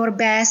tried your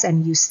best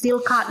and you still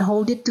can't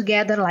hold it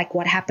together, like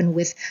what happened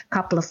with a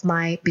couple of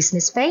my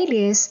business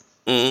failures,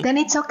 then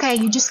it's okay.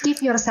 You just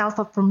give yourself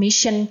a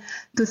permission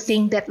to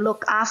think that,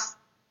 look, I've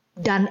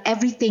done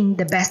everything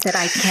the best that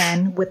I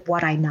can with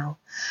what I know.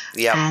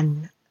 Yeah.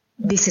 And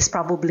this is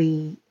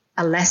probably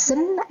a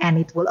lesson, and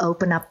it will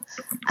open up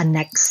a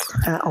next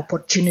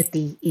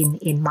opportunity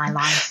in my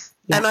life.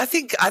 Yeah. And I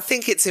think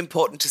it's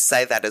important to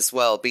say that as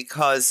well,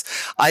 because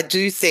I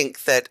do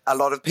think that a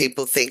lot of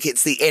people think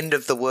it's the end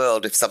of the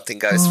world if something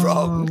goes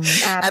wrong.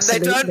 Absolutely. And they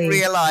don't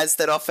realize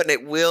that often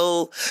it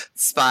will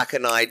spark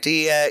an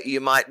idea. You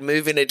might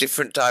move in a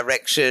different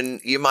direction.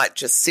 You might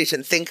just sit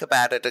and think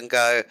about it and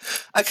go,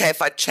 okay,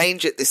 if I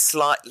change it this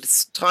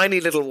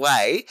tiny little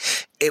way,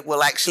 it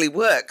will actually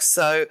work.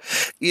 So,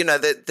 you know,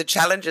 the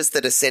challenges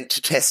that are sent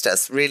to test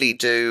us really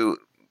do.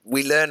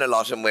 We learn a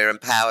lot and we're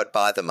empowered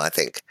by them, I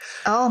think.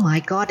 Oh, my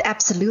God,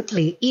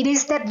 absolutely. It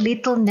is that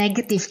little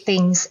negative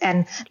things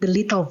and the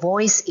little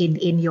voice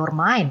in your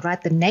mind,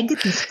 right? The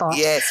negative thoughts.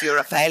 Yes, you're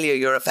a failure.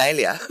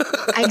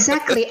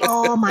 Exactly.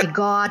 Oh, my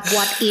God,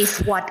 what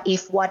if?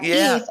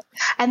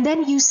 And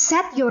then you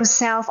set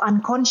yourself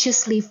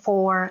unconsciously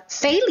for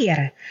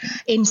failure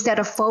instead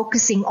of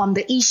focusing on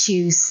the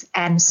issues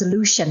and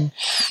solution.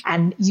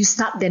 And you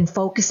start then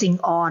focusing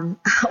on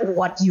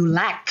what you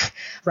lack,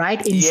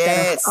 right?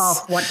 Instead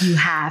of what you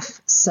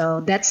have.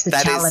 So that's the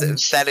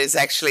challenge. That is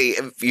actually,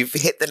 you've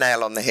hit the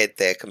nail on the head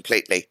there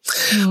completely.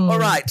 All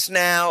right.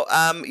 Now,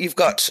 you've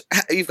got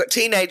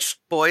teenage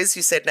boys,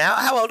 you said now.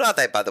 How old are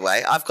they, by the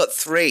way? I've got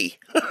 3.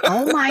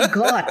 Oh, my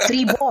God.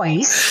 3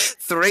 boys?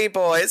 3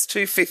 boys,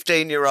 2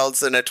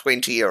 15-year-olds and a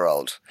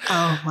 20-year-old.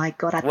 Oh, my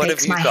God. That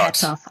takes my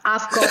hat off.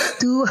 I've got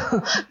two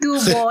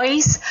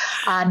boys.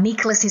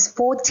 Nicholas is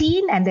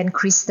 14 and then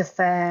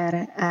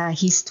Christopher,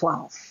 he's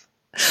 12.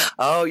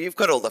 Oh, you've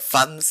got all the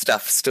fun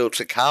stuff still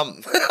to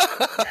come.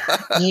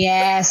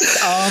 Yes.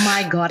 Oh,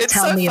 my God.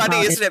 Tell me about it. It's so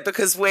funny, isn't it?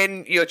 Because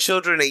when your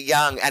children are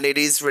young, and it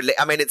is really,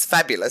 I mean, it's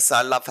fabulous.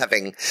 I love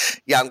having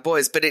young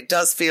boys, but it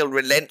does feel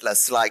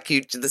relentless. Like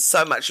there's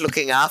so much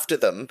looking after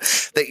them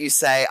that you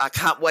say, I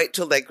can't wait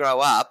till they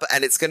grow up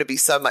and it's going to be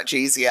so much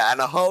easier,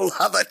 and a whole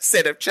other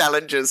set of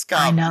challenges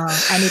come. I know.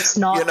 And it's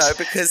not. You know,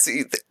 because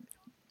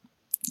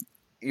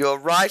You're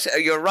right.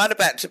 You're right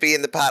about to be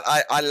in the part.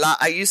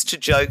 I used to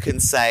joke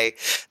and say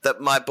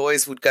that my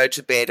boys would go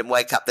to bed and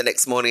wake up the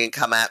next morning and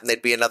come out and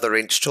they'd be another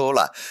inch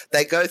taller.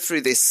 They go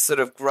through this sort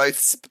of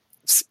growth.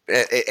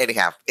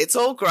 Anyhow, it's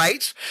all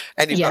great,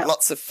 and you've got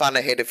lots of fun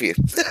ahead of you.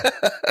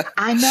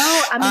 I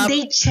know. I mean,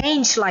 they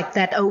change like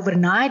that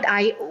overnight.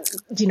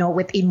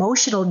 With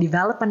emotional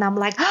development, I'm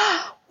like,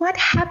 what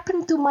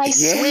happened to my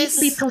sweet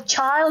little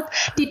child?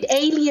 Did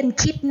alien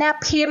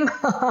kidnap him?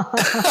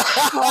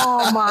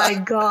 Oh,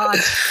 my God.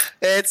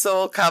 It's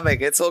all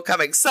coming. It's all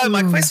coming. So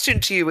my question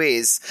to you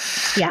is,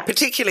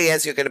 particularly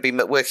as you're going to be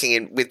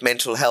working with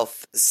mental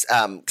health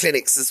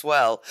clinics as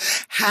well,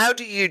 how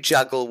do you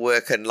juggle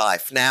work and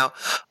life? Now,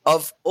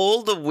 of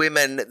all the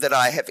women that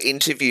I have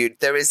interviewed,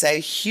 there is a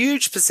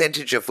huge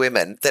percentage of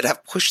women that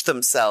have pushed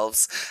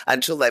themselves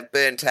until they've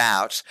burnt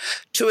out,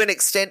 to an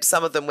extent,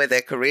 some of them where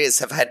their careers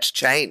have had to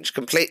change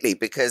completely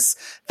because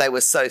they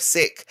were so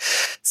sick.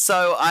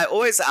 So I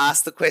always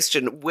ask the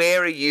question,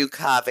 where are you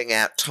carving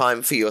out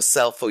time for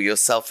yourself or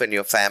yourself and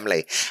your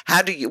family?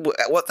 How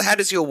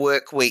does your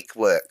work week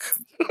work?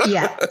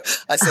 Yeah.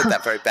 I said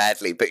that very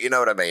badly, but you know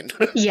what I mean.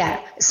 Yeah.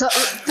 So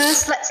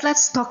first,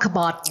 let's talk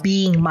about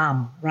being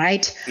mom,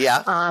 right?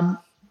 Yeah.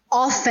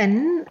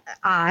 Often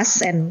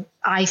us, and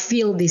I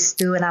feel this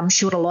too, and I'm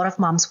sure a lot of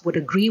moms would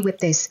agree with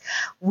this,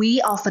 we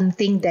often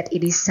think that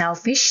it is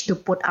selfish to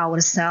put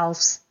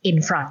ourselves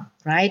in front,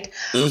 right?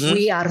 Mm-hmm.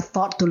 We are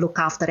taught to look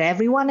after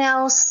everyone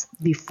else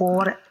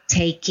before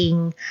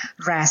taking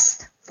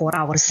rest for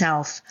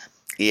ourselves.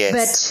 Yes.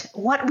 But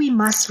what we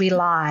must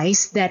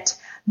realize that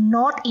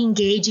not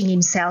engaging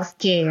in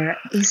self-care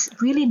is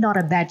really not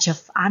a badge of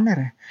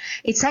honor.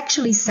 It's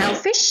actually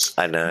selfish.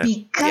 I know.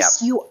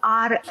 Because you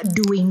are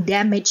doing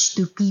damage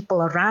to people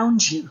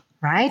around you,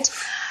 right?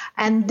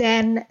 And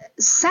then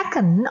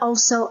second,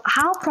 also,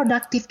 how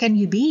productive can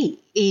you be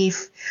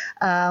if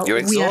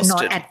we are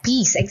not at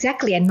peace?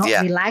 Exactly. And not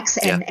relaxed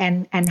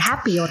and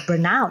happy or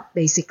burnout,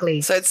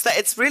 basically. So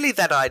it's really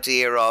that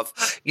idea of,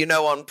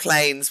 on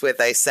planes where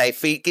they say,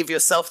 give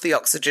yourself the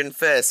oxygen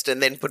first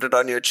and then put it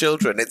on your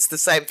children. It's the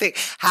same thing.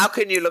 How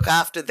can you look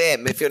after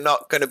them if you're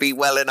not going to be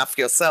well enough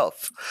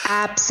yourself?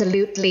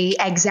 Absolutely.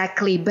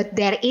 Exactly. But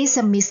there is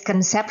a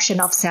misconception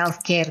of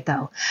self-care,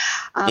 though.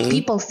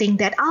 People think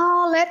that,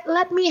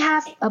 let me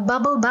have a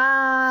bubble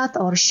bath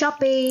or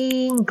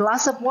shopping,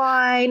 glass of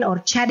wine or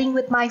chatting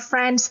with my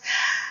friends.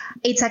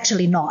 It's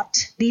actually not.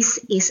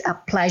 This is a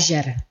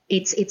pleasure.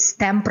 It's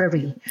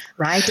temporary,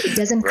 right? It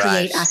doesn't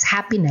create us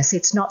happiness.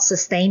 It's not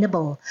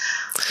sustainable.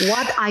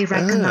 What I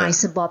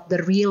recognize about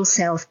the real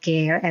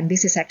self-care, and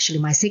this is actually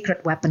my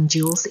secret weapon,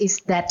 Jules,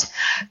 is that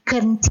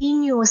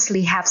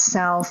continuously have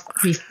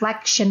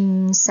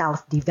self-reflection,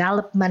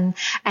 self-development,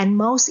 and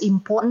most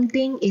important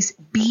thing is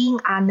being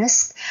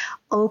honest,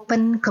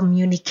 open,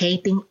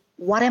 communicating.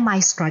 What am I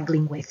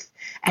struggling with?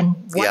 And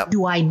what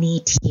do I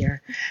need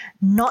here?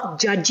 Not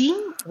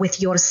judging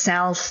with your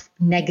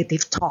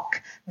self-negative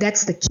talk.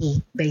 That's the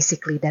key,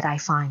 basically, that I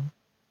find.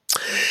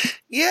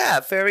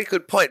 Yeah, very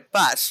good point.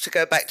 But to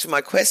go back to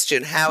my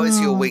question, how is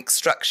your week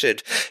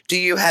structured? Do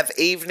you have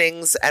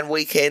evenings and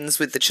weekends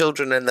with the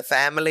children and the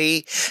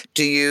family?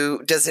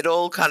 Does it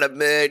all kind of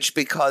merge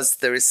because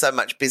there is so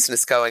much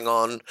business going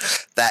on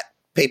that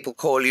people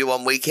call you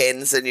on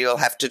weekends and you'll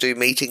have to do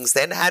meetings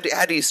then? How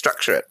do you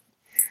structure it?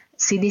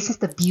 See, this is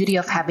the beauty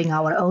of having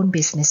our own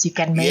business. You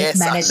can manage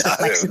the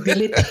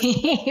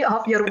flexibility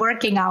of your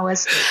working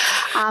hours.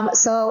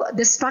 So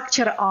the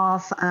structure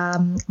of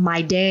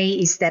my day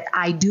is that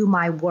I do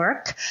my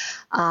work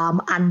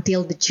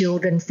until the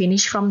children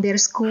finish from their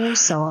school,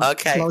 so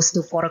close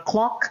to 4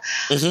 o'clock.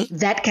 Mm-hmm.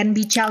 That can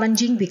be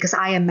challenging because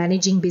I am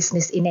managing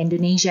business in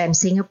Indonesia and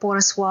Singapore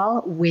as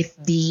well with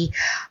the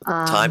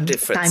time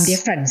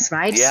difference,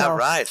 right? Yeah,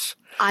 right.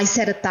 I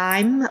set a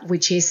time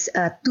which is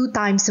 2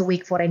 times a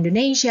week for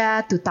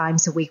Indonesia, 2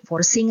 times a week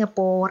for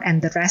Singapore,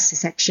 and the rest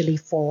is actually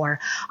for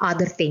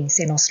other things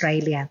in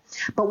Australia.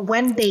 But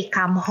when they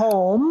come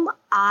home,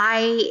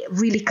 I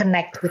really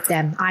connect with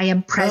them. I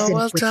am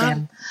present with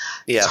them,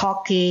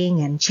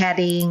 talking and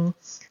chatting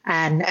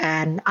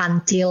and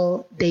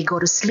until they go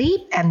to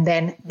sleep. And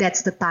then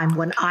that's the time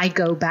when I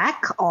go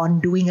back on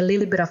doing a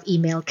little bit of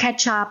email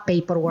catch-up,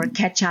 paperwork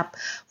catch-up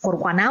for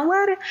 1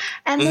 hour.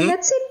 And then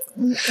that's it.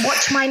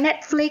 Watch my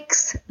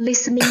Netflix,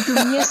 listening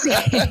to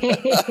music.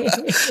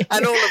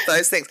 And all of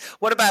those things.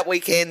 What about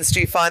weekends? Do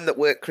you find that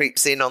work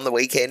creeps in on the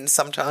weekends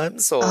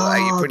sometimes? Or are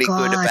you pretty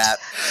good about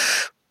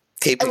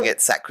keeping it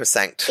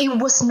sacrosanct? It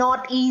was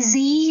not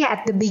easy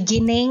at the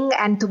beginning,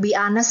 and to be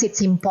honest,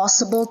 it's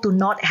impossible to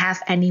not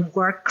have any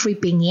work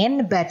creeping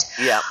in, but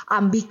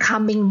I'm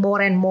becoming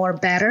more and more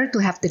better to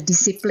have the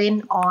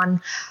discipline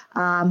on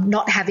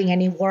not having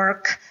any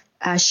work,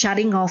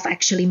 shutting off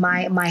actually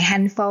my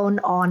handphone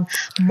on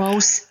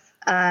most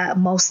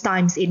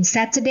times in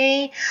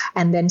Saturday,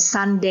 and then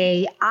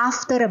Sunday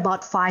after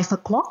about 5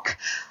 o'clock.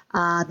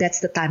 That's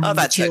the time Oh, when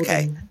the that's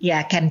children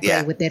okay. can play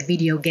Yeah. with their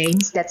video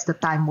games. That's the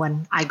time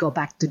when I go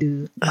back to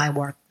do my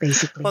work,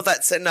 basically. Well,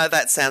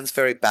 that sounds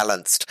very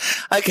balanced.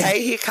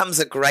 Okay, here comes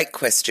a great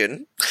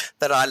question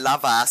that I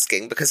love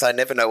asking because I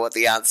never know what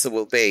the answer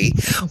will be.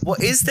 Well,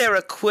 is there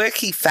a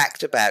quirky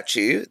fact about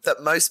you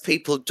that most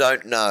people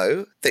don't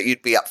know that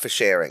you'd be up for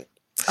sharing?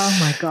 Oh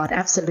my God,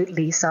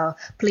 absolutely. So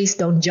please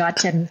don't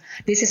judge. And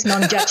this is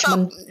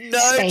non-judgment No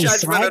space,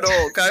 judgment right? at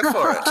all. Go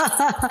for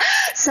it.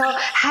 So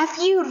have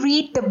you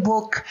read the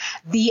book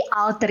The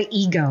Alter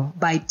Ego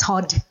by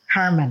Todd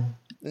Herman?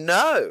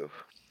 No.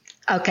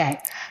 Okay,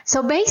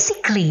 so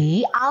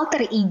basically,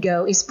 alter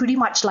ego is pretty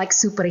much like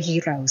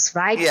superheroes,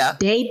 right? Yeah.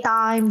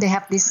 Daytime, they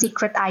have these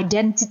secret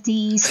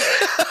identities.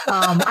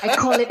 I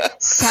call it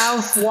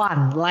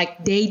self-one,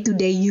 like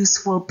day-to-day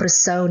useful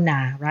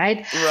persona,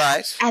 right?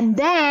 Right. And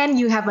then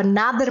you have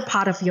another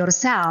part of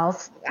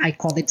yourself, I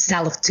call it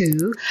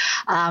self-two,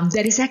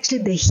 that is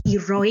actually the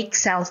heroic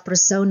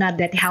self-persona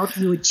that help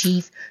you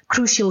achieve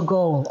crucial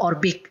goal or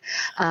big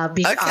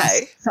Okay.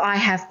 ask. So I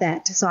have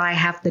that. So I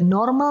have the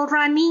normal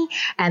Rani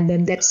and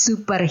then that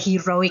super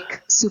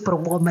heroic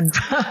superwoman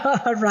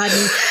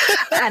Rani.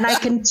 And I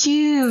can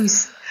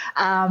choose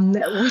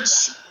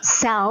which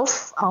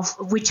self of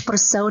which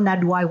persona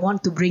do I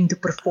want to bring to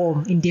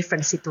perform in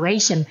different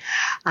situation.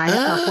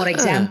 For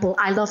example,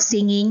 I love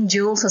singing,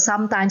 Jules, so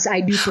sometimes I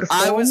do perform.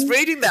 I was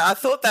reading that. I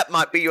thought that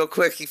might be your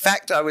quirky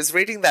fact. I was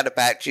reading that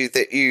about you,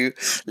 that you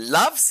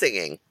love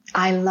singing.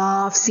 I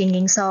love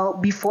singing. So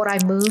before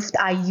I moved,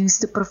 I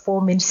used to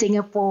perform in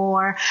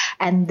Singapore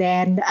and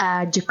then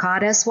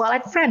Jakarta as well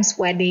at friends'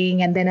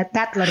 wedding and then a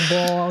Tatler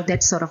ball,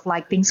 that sort of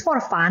like things for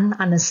fun,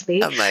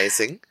 honestly.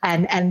 Amazing.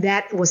 And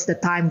that was the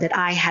time that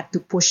I had to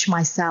push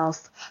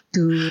myself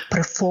to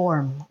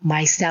perform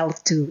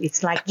myself too.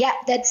 It's like, yeah,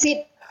 that's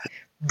it.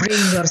 Bring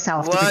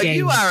yourself to the Well, game.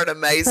 you are an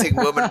amazing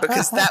woman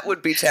because that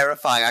would be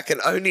terrifying. I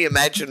can only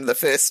imagine the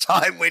first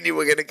time when you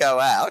were going to go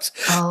out.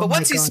 Oh, but my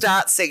once you God.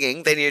 start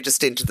singing, then you're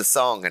just into the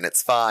song and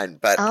it's fine.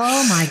 But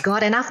Oh my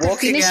God. And after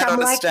walking finish, out I'm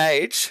on a like,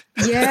 stage,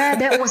 yeah,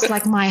 that was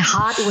like my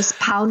heart was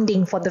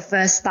pounding for the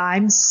first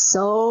time.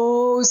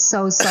 So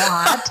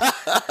hard.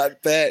 I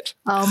bet.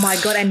 Oh my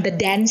God. And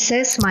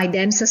my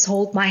dancers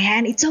hold my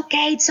hand. It's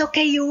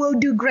okay. You will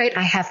do great.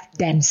 I have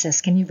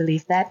dancers. Can you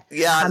believe that?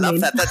 Yeah, I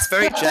love that. That's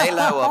very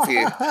J-Lo of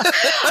you.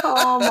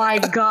 Oh my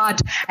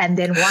God. And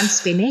then once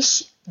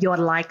finished, you're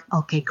like,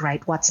 okay,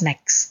 great. What's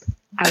next?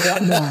 I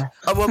want more.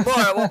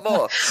 I want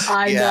more.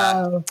 I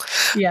know.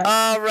 Yeah.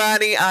 Oh,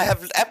 Rani, I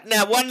have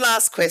now one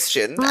last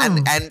question,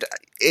 and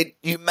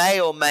you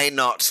may or may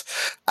not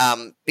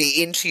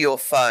be into your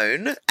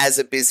phone as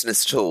a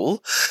business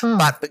tool,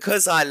 but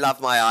because I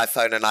love my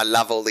iPhone and I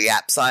love all the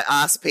apps, I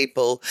ask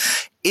people,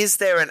 is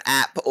there an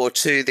app or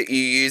two that you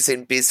use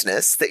in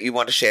business that you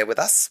want to share with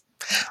us?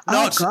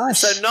 Gosh.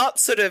 So not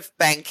sort of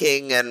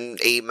banking and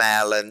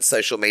email and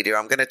social media.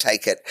 I'm going to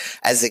take it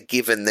as a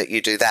given that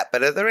you do that.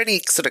 But are there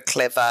any sort of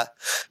clever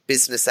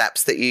business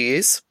apps that you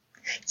use?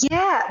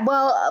 Yeah.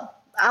 Well,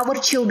 our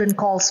children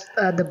calls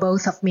the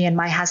both of me and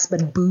my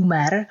husband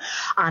Boomer,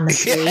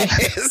 honestly.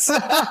 Yes.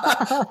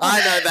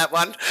 I know that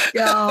one.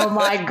 Oh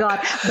my God.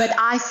 But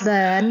I've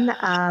learned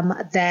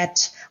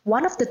that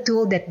one of the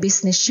tools that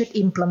business should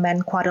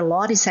implement quite a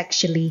lot is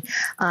actually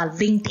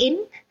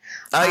LinkedIn.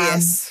 Oh,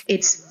 yes.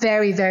 It's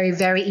very, very,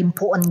 very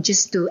important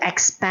just to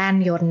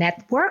expand your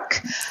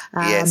network.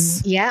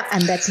 Yes. Yeah,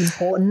 and that's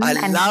important.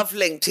 I love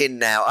LinkedIn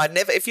now.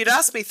 If you'd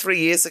asked me 3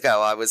 years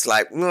ago, I was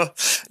like,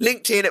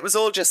 LinkedIn, it was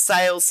all just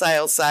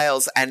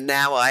sales. And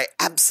now I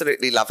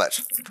absolutely love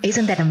it.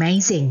 Isn't that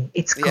amazing?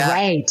 It's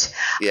great.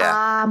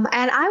 Yeah.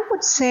 And I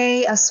would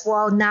say as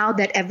well, now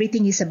that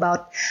everything is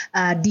about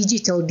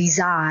digital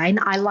design,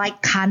 I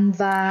like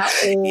Canva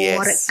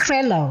or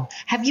Trello.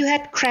 Have you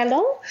had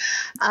Trello?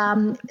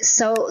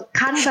 So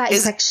Canva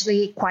is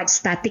actually quite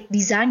static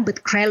design,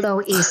 but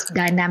Trello is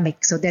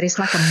dynamic. So there is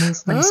like a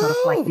movement sort of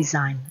like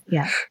design.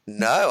 Yeah.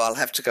 No, I'll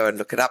have to go and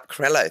look it up.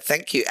 Trello,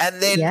 thank you.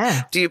 And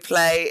then do you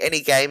play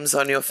any games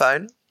on your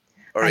phone?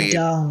 Or I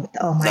don't.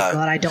 Oh my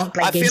God, I don't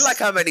play games. I feel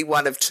like I'm only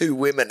one of two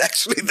women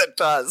actually that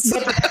does.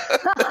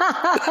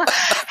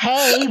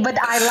 Hey, but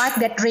I like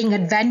that Ring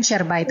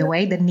Adventure, by the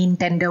way, the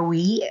Nintendo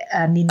Wii.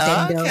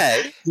 Nintendo.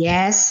 Okay.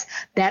 Yes,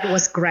 that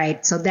was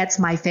great. So that's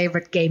my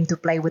favorite game to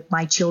play with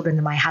my children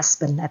and my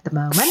husband at the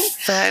moment.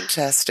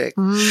 Fantastic.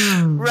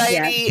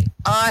 Rainey,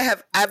 I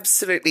have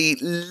absolutely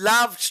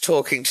loved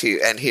talking to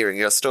you and hearing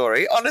your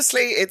story.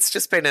 Honestly, it's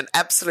just been an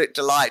absolute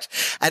delight.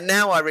 And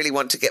now I really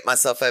want to get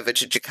myself over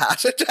to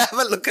Jakarta to have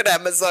a look at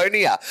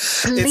Amazonia.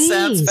 Please. It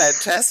sounds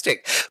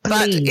fantastic.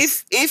 But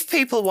Please. if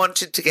people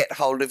wanted to get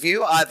hold of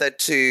you, either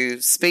to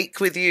speak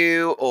with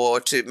you or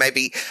to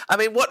maybe,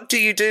 what do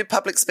you do?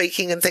 Public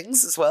speaking and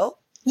things as well?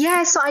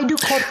 Yeah, so I do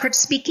corporate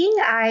speaking.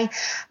 I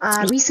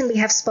recently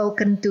have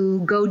spoken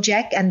to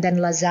Gojek and then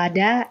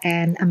Lazada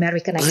and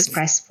American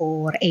Express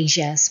for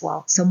Asia as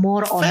well. So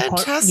more on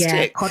corporate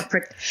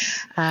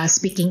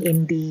speaking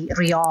in the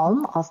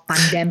realm of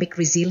pandemic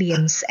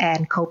resilience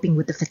and coping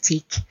with the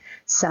fatigue.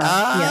 So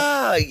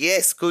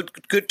yes,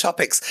 good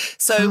topics.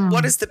 So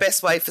what is the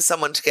best way for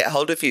someone to get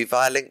hold of you?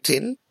 Via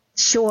LinkedIn?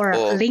 Sure,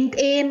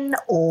 LinkedIn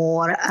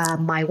or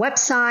my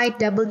website,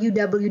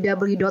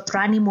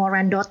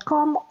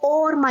 www.ranimoran.com,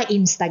 or my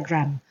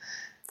Instagram.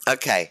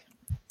 Okay.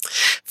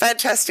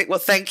 Fantastic. Well,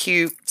 thank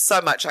you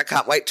so much. I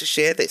can't wait to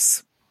share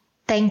this.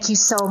 Thank you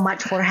so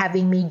much for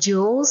having me,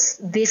 Jules.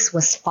 This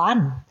was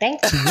fun.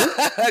 Thank you.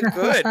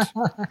 Good.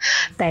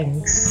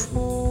 Thanks.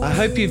 I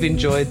hope you've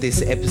enjoyed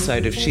this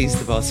episode of She's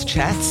the Boss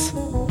Chats.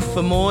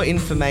 For more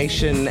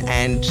information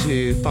and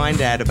to find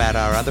out about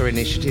our other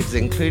initiatives,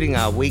 including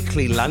our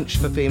weekly lunch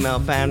for female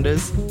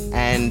founders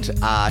and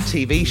our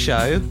TV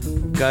show,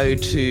 go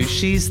to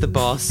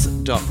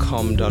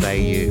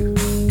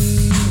shestheboss.com.au.